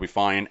Niners and you'll be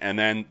fine. And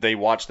then they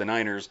watch the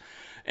Niners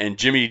and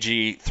Jimmy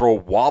G throw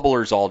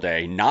wobblers all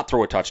day, not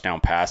throw a touchdown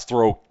pass,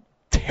 throw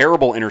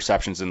terrible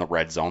interceptions in the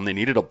red zone. They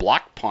needed a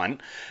blocked punt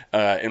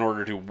in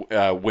order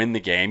to win the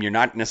game. You're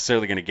not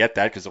necessarily going to get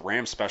that because the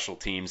Rams special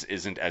teams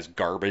isn't as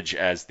garbage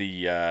as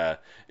the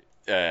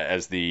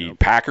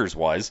Packers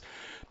was.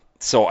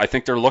 So I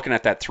think they're looking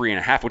at that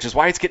 3.5, which is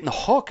why it's getting the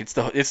hook. It's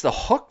the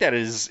hook that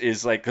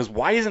is like, because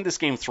why isn't this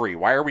game 3?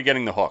 Why are we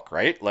getting the hook,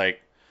 right?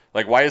 Like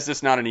why is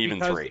this not an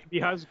even 3?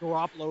 Because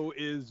Garoppolo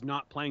is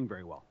not playing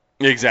very well.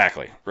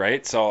 Exactly,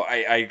 right? So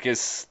I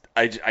guess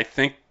I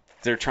think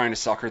they're trying to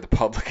sucker the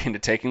public into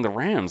taking the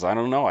Rams. I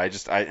don't know. I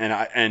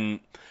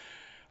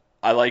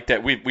like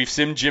that we've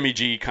seen Jimmy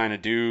G kind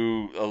of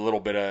do a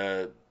little bit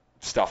of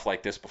stuff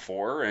like this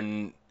before,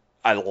 and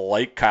I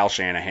like Kyle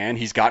Shanahan.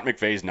 He's got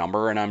McVay's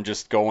number, and I'm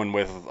just going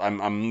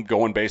I'm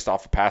going based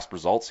off of past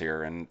results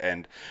here,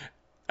 and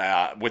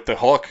with the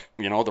hook,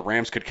 the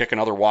Rams could kick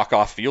another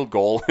walk-off field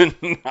goal, and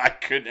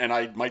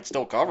I might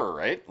still cover,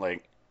 right?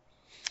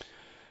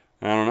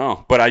 I don't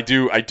know, but I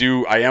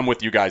am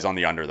with you guys on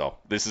the under though.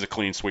 This is a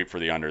clean sweep for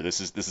the under. This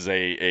is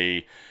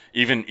a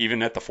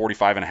even at the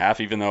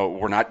 45.5, even though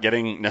we're not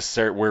getting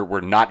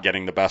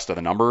the best of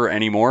the number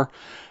anymore,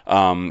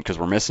 because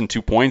we're missing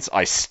 2 points.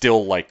 I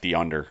still like the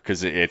under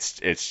because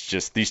it's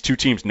just these two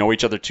teams know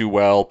each other too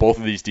well. Both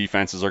of these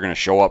defenses are going to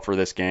show up for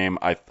this game.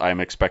 I'm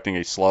expecting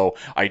a slow.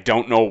 I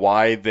don't know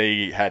why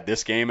they had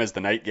this game as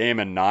the night game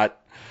and not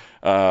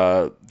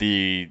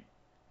the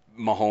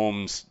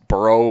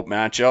Mahomes-Burrow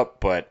matchup,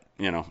 but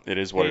it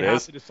is what it is. They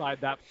have to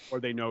decide that before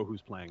they know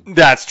who's playing.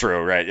 That's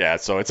true, right? Yeah.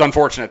 So it's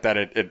unfortunate that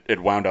it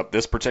wound up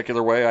this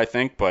particular way, I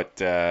think, but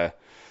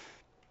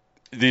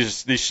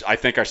these I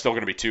think are still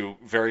going to be two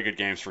very good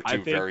games for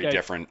two very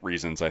different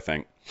reasons, I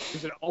think.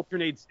 Because it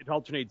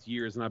alternates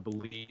years, and I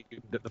believe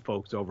that the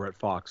folks over at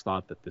Fox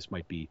thought that this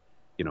might be,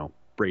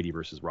 Brady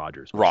versus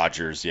Rodgers.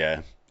 Rodgers,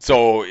 yeah.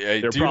 So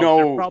they're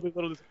probably a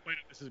little disappointed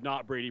this is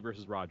not Brady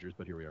versus Rodgers,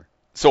 but here we are.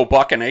 So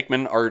Buck and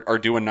Aikman are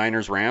doing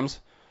Niners-Rams?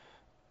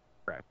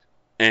 Correct.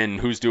 And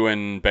who's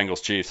doing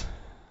Bengals-Chiefs?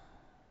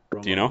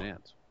 Do you know? And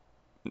Nance.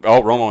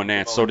 Oh, Romo and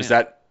Nance. So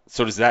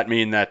does that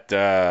mean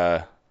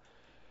that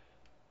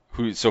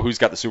who's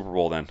got the Super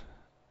Bowl then?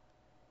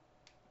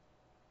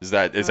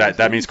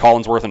 That means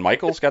Collinsworth and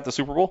Michaels got the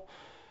Super Bowl?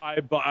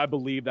 I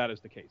believe that is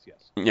the case, yes.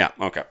 Yeah,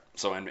 okay.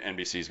 So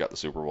NBC's got the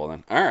Super Bowl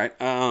then. All right.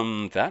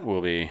 That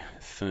will be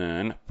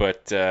fun.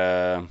 But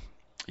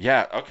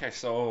yeah, okay.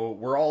 So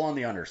we're all on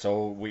the under.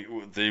 So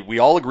we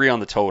all agree on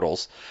the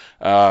totals.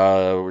 We're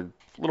a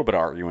little bit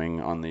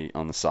arguing on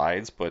the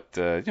sides, but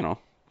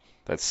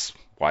that's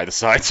why the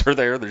sides are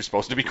there. They're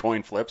supposed to be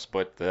coin flips,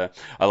 but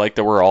I like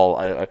that we're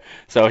all.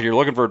 So if you're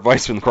looking for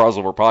advice from the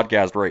Crossover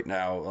Podcast right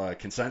now,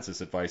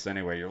 consensus advice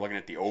anyway, you're looking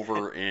at the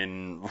over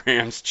in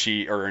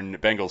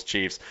Bengals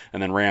Chiefs,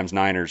 and then Rams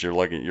Niners. You're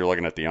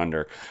looking at the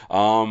under.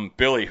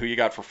 Billy, who you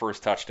got for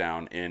first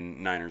touchdown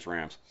in Niners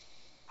Rams?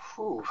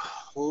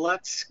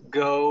 Let's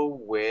go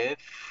with.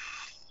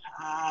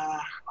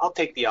 I'll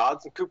take the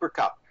odds and Cooper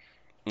Kupp.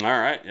 All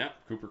right, yeah,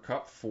 Cooper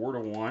Kupp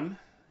 4-1.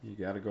 You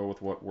got to go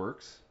with what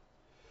works.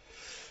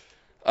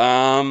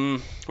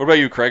 What about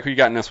you, Craig? Who you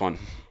got in this one?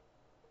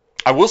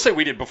 I will say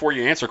before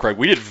you answer, Craig,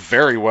 we did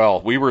very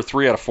well. We were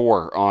 3 out of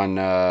 4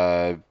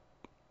 on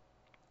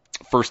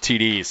first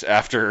TDs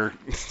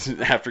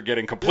after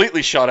getting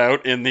completely shut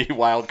out in the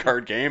wild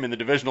card game. In the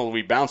divisional,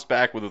 we bounced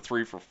back with a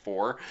 3 for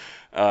 4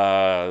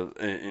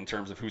 in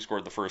terms of who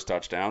scored the first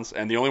touchdowns.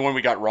 And the only one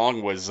we got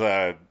wrong was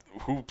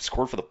who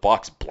scored for the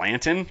Bucs,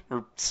 Blanton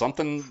or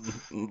something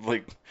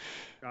like.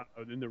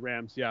 In the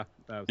Rams, yeah.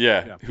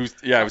 Yeah.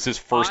 It was his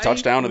first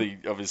touchdown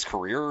of his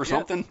career or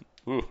something.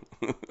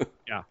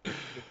 Yeah.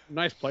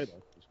 Nice play though.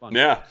 It was fun.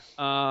 Yeah.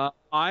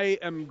 I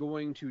am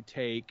going to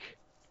take.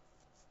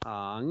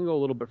 I'm gonna go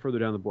a little bit further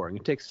down the board. I'm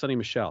gonna take Sonny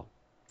Michel.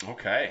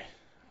 Okay,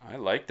 I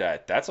like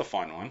that. That's a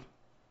fun one.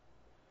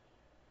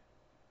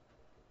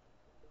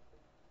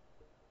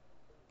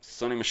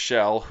 Sonny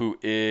Michel, who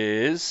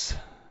is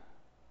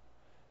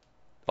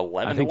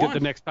 11-1. I think that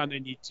the next time they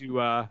need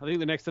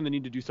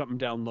to do something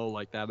down low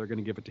like that, they're going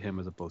to give it to him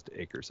as opposed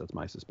to Akers. That's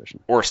my suspicion.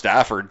 Or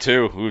Stafford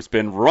too, who's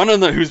been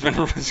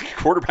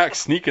quarterback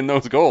sneaking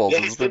those goals. Yeah,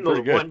 he's been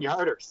pretty good.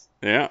 1-yarders.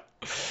 Yeah,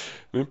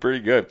 been pretty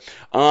good.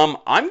 I'm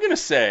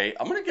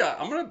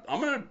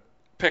gonna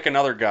pick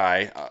another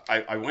guy.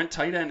 I went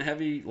tight end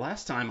heavy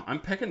last time. I'm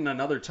picking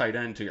another tight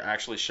end to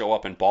actually show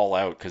up and ball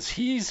out because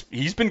he's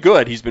been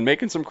good. He's been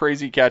making some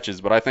crazy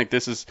catches, but I think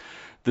this is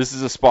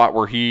a spot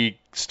where he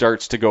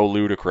starts to go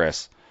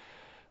ludicrous.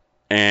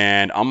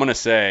 And I'm gonna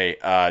say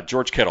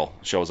George Kittle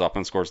shows up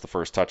and scores the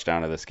first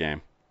touchdown of this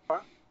game.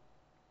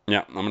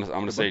 Yeah, I'm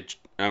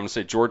gonna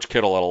say George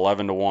Kittle at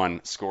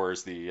 11-1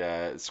 scores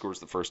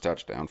the first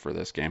touchdown for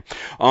this game.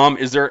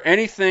 Is there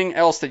anything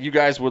else that you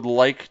guys would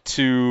like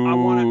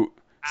to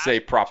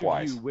say prop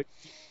wise?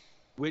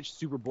 Which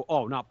Super Bowl?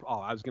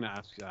 I was gonna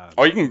ask.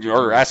 You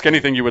can ask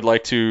anything you would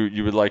like to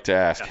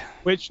ask. Yeah.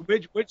 Which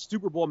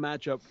Super Bowl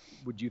matchup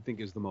would you think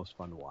is the most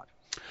fun to watch?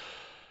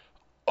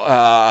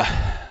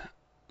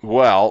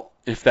 Well,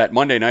 if that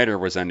Monday Nighter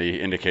was any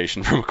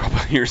indication from a couple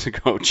of years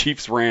ago,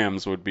 Chiefs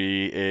Rams would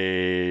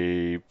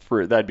be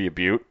that'd be a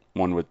beaut.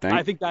 One would think.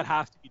 I think that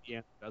has to be the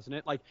answer, doesn't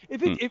it? Like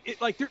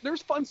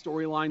there's fun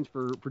storylines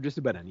for just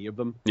about any of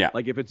them. Yeah.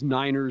 Like if it's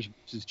Niners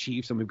versus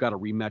Chiefs, and we've got a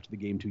rematch of the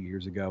game 2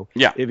 years ago.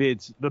 Yeah. If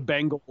it's the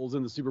Bengals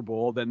in the Super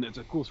Bowl, then it's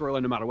a cool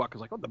storyline no matter what.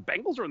 Because the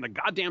Bengals are in the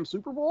goddamn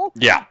Super Bowl.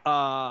 Yeah.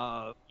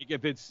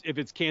 If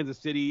it's Kansas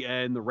City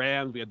and the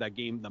Rams, we had that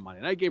game, the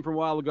Monday night game from a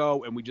while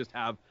ago, and we just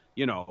have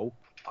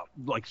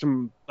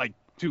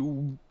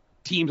two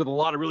teams with a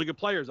lot of really good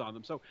players on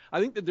them. So I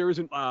think that there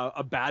isn't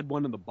a bad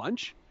one in the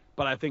bunch.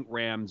 But I think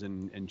Rams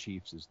and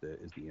Chiefs is the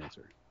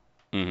answer.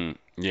 Mm-hmm.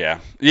 Yeah.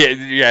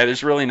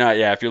 There's really not.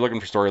 Yeah, if you're looking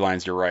for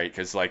storylines, you're right.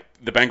 Because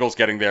the Bengals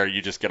getting there,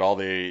 you just get all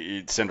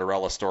the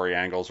Cinderella story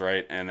angles,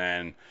 right? And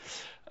then,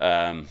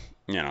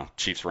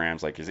 Chiefs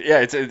Rams,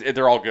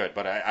 they're all good.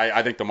 But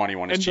I think the money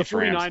one is and Chiefs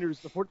Rams.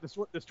 The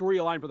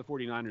storyline for the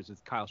 49ers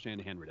is Kyle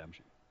Shanahan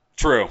redemption.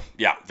 True.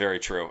 Yeah. Very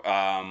true.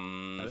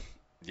 Yeah.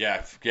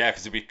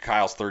 Because it'd be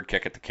Kyle's third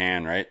kick at the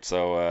can, right?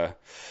 So.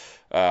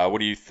 What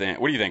do you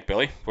think,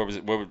 Billy?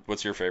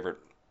 What's your favorite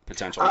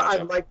potential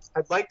matchup?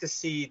 I'd like to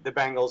see the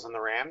Bengals and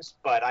the Rams,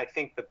 but I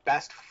think the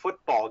best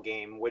football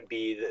game would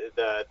be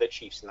the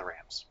Chiefs and the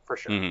Rams for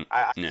sure. Mm-hmm.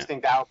 I just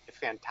think that would be a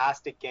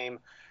fantastic game.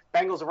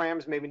 Bengals and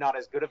Rams maybe not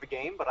as good of a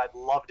game, but I'd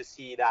love to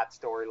see that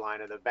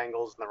storyline of the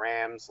Bengals and the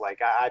Rams.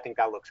 I think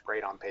that looks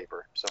great on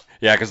paper. So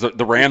yeah, because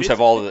the Rams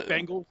have all the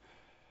Bengals.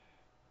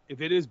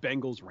 If it is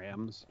Bengals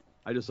Rams,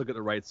 I just look at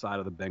the right side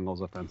of the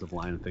Bengals offensive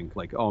line and think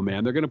like, oh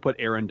man, they're going to put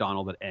Aaron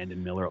Donald at end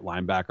and Miller at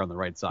linebacker on the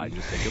right side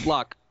and just say good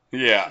luck.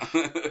 Yeah,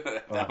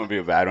 that would be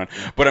a bad one.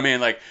 But I mean,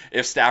 like,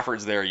 if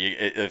Stafford's there,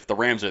 if the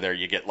Rams are there,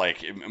 you get,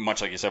 like,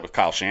 much like you said with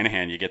Kyle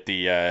Shanahan, you get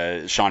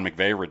the Sean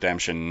McVay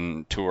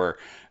redemption tour,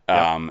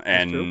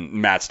 and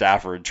Matt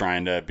Stafford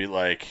trying to be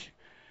like,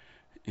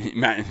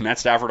 Matt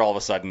Stafford all of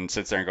a sudden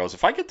sits there and goes,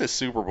 if I get this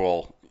Super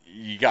Bowl,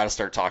 you got to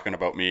start talking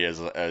about me as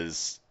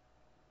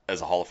a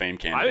Hall of Fame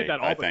candidate.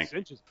 I think.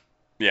 Cinches.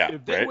 Yeah,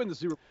 if they win the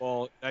Super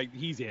Bowl, like,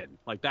 he's in.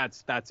 Like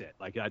that's it.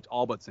 Like that's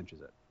all but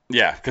cinches it.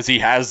 Yeah, because he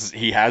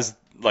has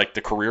like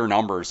the career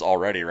numbers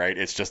already, right?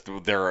 It's just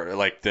they're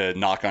like the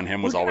knock on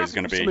him was always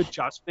going to be some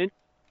adjustment.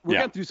 We're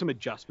going through some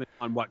adjustment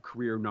on what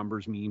career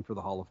numbers mean for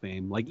the Hall of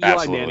Fame. Like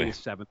Eli Manning is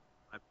 7th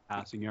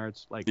passing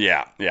yards. Like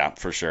yeah,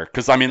 for sure.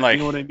 Because I mean, like, you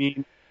know what I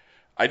mean.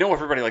 I know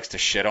everybody likes to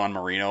shit on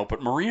Marino,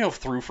 but Marino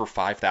threw for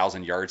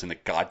 5,000 yards in the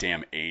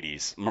goddamn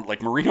 80s.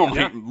 Like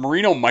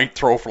Marino might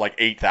throw for like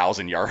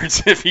 8,000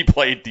 yards if he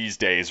played these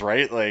days,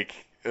 right? Like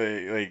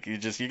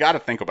you got to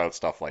think about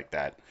stuff like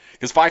that.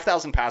 Because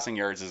 5,000 passing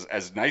yards is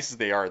as nice as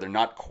they are, they're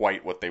not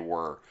quite what they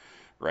were,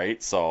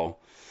 right? So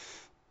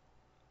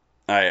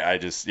I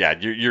just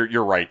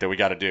you're right that we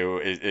got to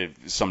do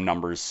some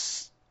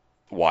numbers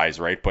wise,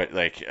 right? But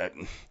like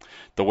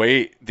the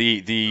way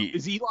the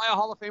is Eli a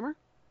Hall of Famer?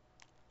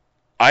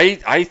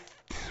 I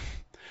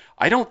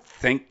don't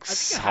think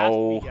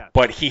so,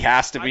 but he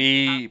has to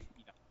be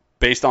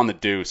based on the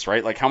deuce,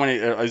 right? Like, how many?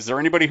 Is there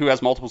anybody who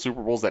has multiple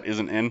Super Bowls that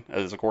isn't in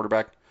as a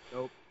quarterback?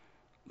 Nope.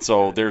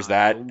 So there's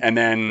that, and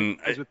then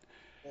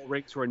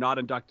ranks who are not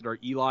inducted are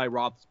Eli,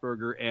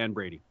 Roethlisberger, and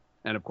Brady,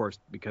 and of course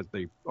because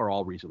they are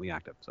all recently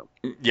active. So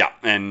yeah,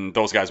 and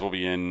those guys will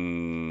be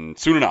in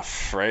soon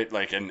enough, right?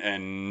 Like,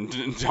 and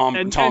Tom,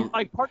 and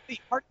like part of the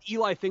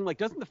Eli thing, like,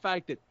 doesn't the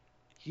fact that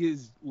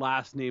his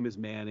last name is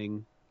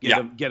Manning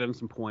get him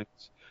some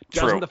points?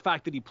 Doesn't the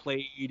fact that he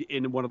played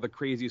in one of the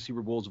craziest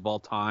Super Bowls of all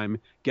time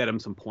get him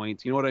some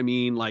points? You know what I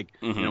mean? Like,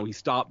 you know, he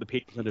stopped the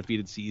Patriots'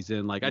 undefeated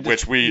season. Like,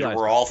 which we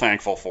were all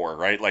thankful for,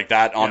 right? Like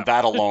that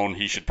that alone,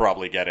 he should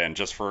probably get in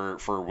just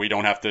for we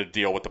don't have to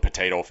deal with the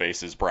potato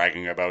faces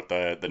bragging about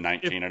the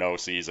 19-0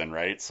 season,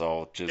 right?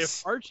 So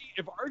just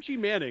if Archie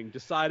Manning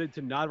decided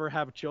to never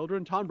have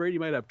children, Tom Brady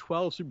might have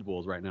 12 Super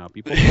Bowls right now.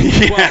 People,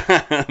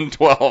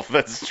 12.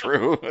 That's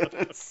true.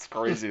 It's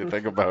crazy to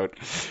think about.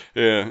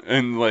 Yeah,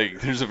 and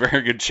like, there's a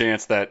very good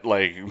chance that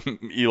like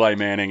Eli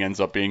Manning ends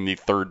up being the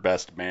third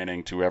best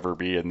Manning to ever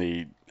be in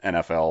the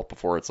NFL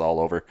before it's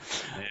all over.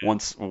 Man.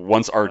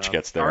 Once Arch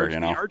gets there, you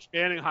know. The Arch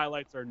Manning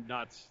highlights are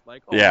nuts.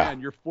 Like, man,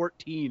 you're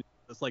 14.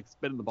 It's like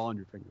spinning the ball in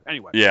your finger.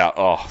 Anyway. Yeah.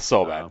 Oh,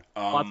 so bad.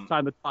 Lots of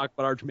time to talk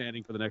about Arch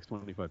Manning for the next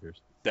 25 years.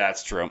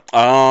 That's true.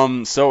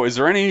 So is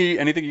there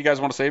anything you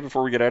guys want to say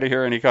before we get out of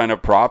here? Any kind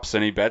of props?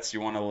 Any bets you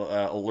want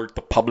to alert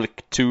the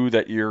public to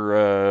that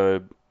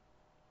you're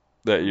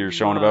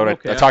showing about?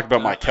 Okay. I talked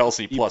about my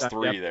Kelsey plus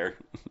 3 there.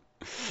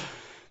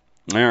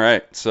 All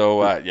right.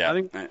 So I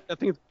think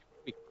it's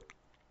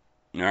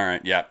all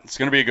right, yeah. It's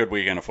going to be a good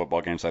weekend of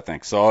football games, I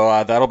think.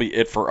 So that'll be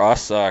it for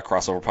us.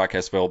 Crossover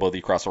Podcast available at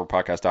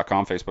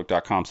thecrossoverpodcast.com,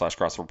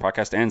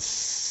 facebook.com/crossoverpodcast, and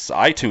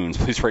iTunes.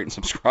 Please rate and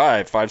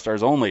subscribe. 5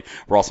 stars only.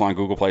 We're also on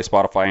Google Play,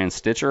 Spotify, and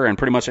Stitcher, and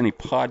pretty much any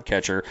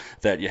podcatcher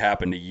that you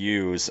happen to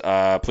use.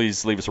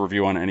 Please leave us a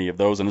review on any of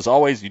those. And as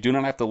always, you do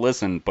not have to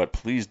listen, but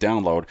please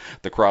download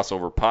the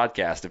Crossover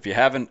Podcast. If you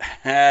haven't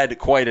had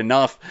quite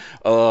enough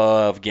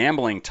of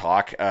gambling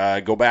talk,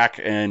 go back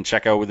and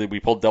check out.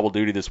 We pulled double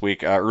duty this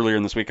week. Earlier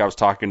in this week, I was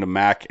talking to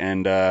Mac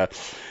and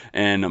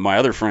my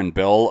other friend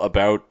Bill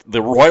about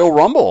the Royal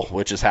Rumble,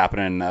 which is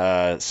happening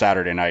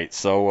Saturday night.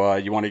 So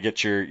you want to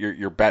get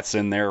your bets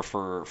in there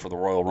for the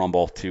Royal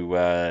Rumble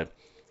because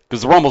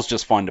the Rumble's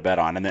just fun to bet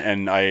on.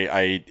 And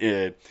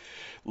I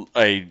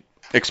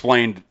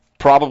explained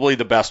probably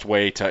the best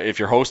way to, if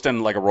you're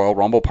hosting like a Royal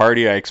Rumble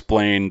party, I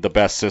explained the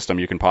best system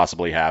you can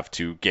possibly have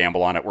to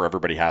gamble on it where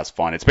everybody has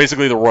fun. It's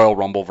basically the Royal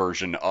Rumble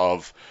version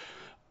of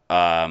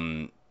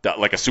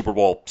like a Super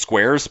Bowl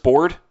squares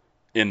board,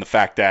 in the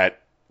fact that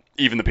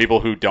even the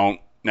people who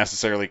don't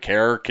necessarily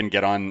care can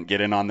get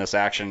in on this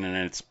action, and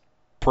it's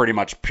pretty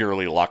much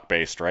purely luck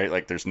based, right?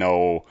 Like there's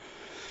no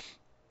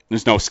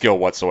skill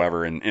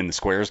whatsoever in the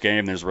squares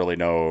game. There's really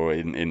no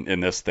in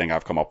this thing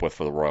I've come up with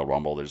for the Royal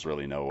Rumble. There's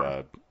really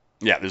no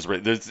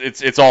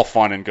it's all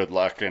fun and good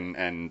luck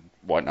and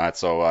whatnot.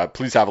 So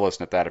please have a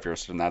listen at that if you're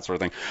interested in that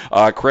sort of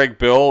thing. Craig,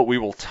 Bill, we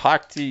will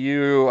talk to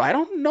you. I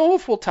don't know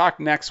if we'll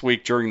talk next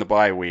week during the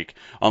bye week,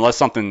 unless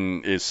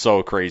something is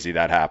so crazy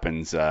that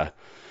happens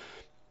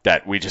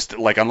that we just,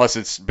 like, unless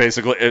it's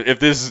basically, if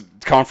this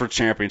conference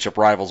championship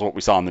rivals what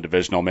we saw in the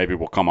divisional, maybe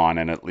we'll come on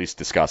and at least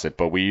discuss it.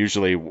 But we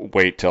usually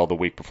wait till the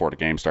week before the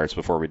game starts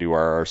before we do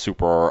our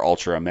super or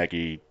ultra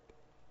mega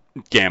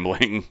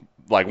gambling.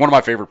 Like, one of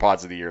my favorite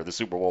pods of the year, the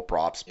Super Bowl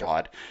props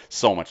pod.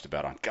 So much to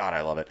bet on. God,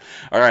 I love it.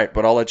 All right,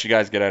 but I'll let you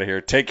guys get out of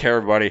here. Take care,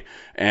 everybody,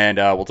 and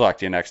we'll talk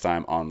to you next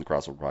time on the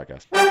Crossover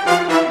Podcast.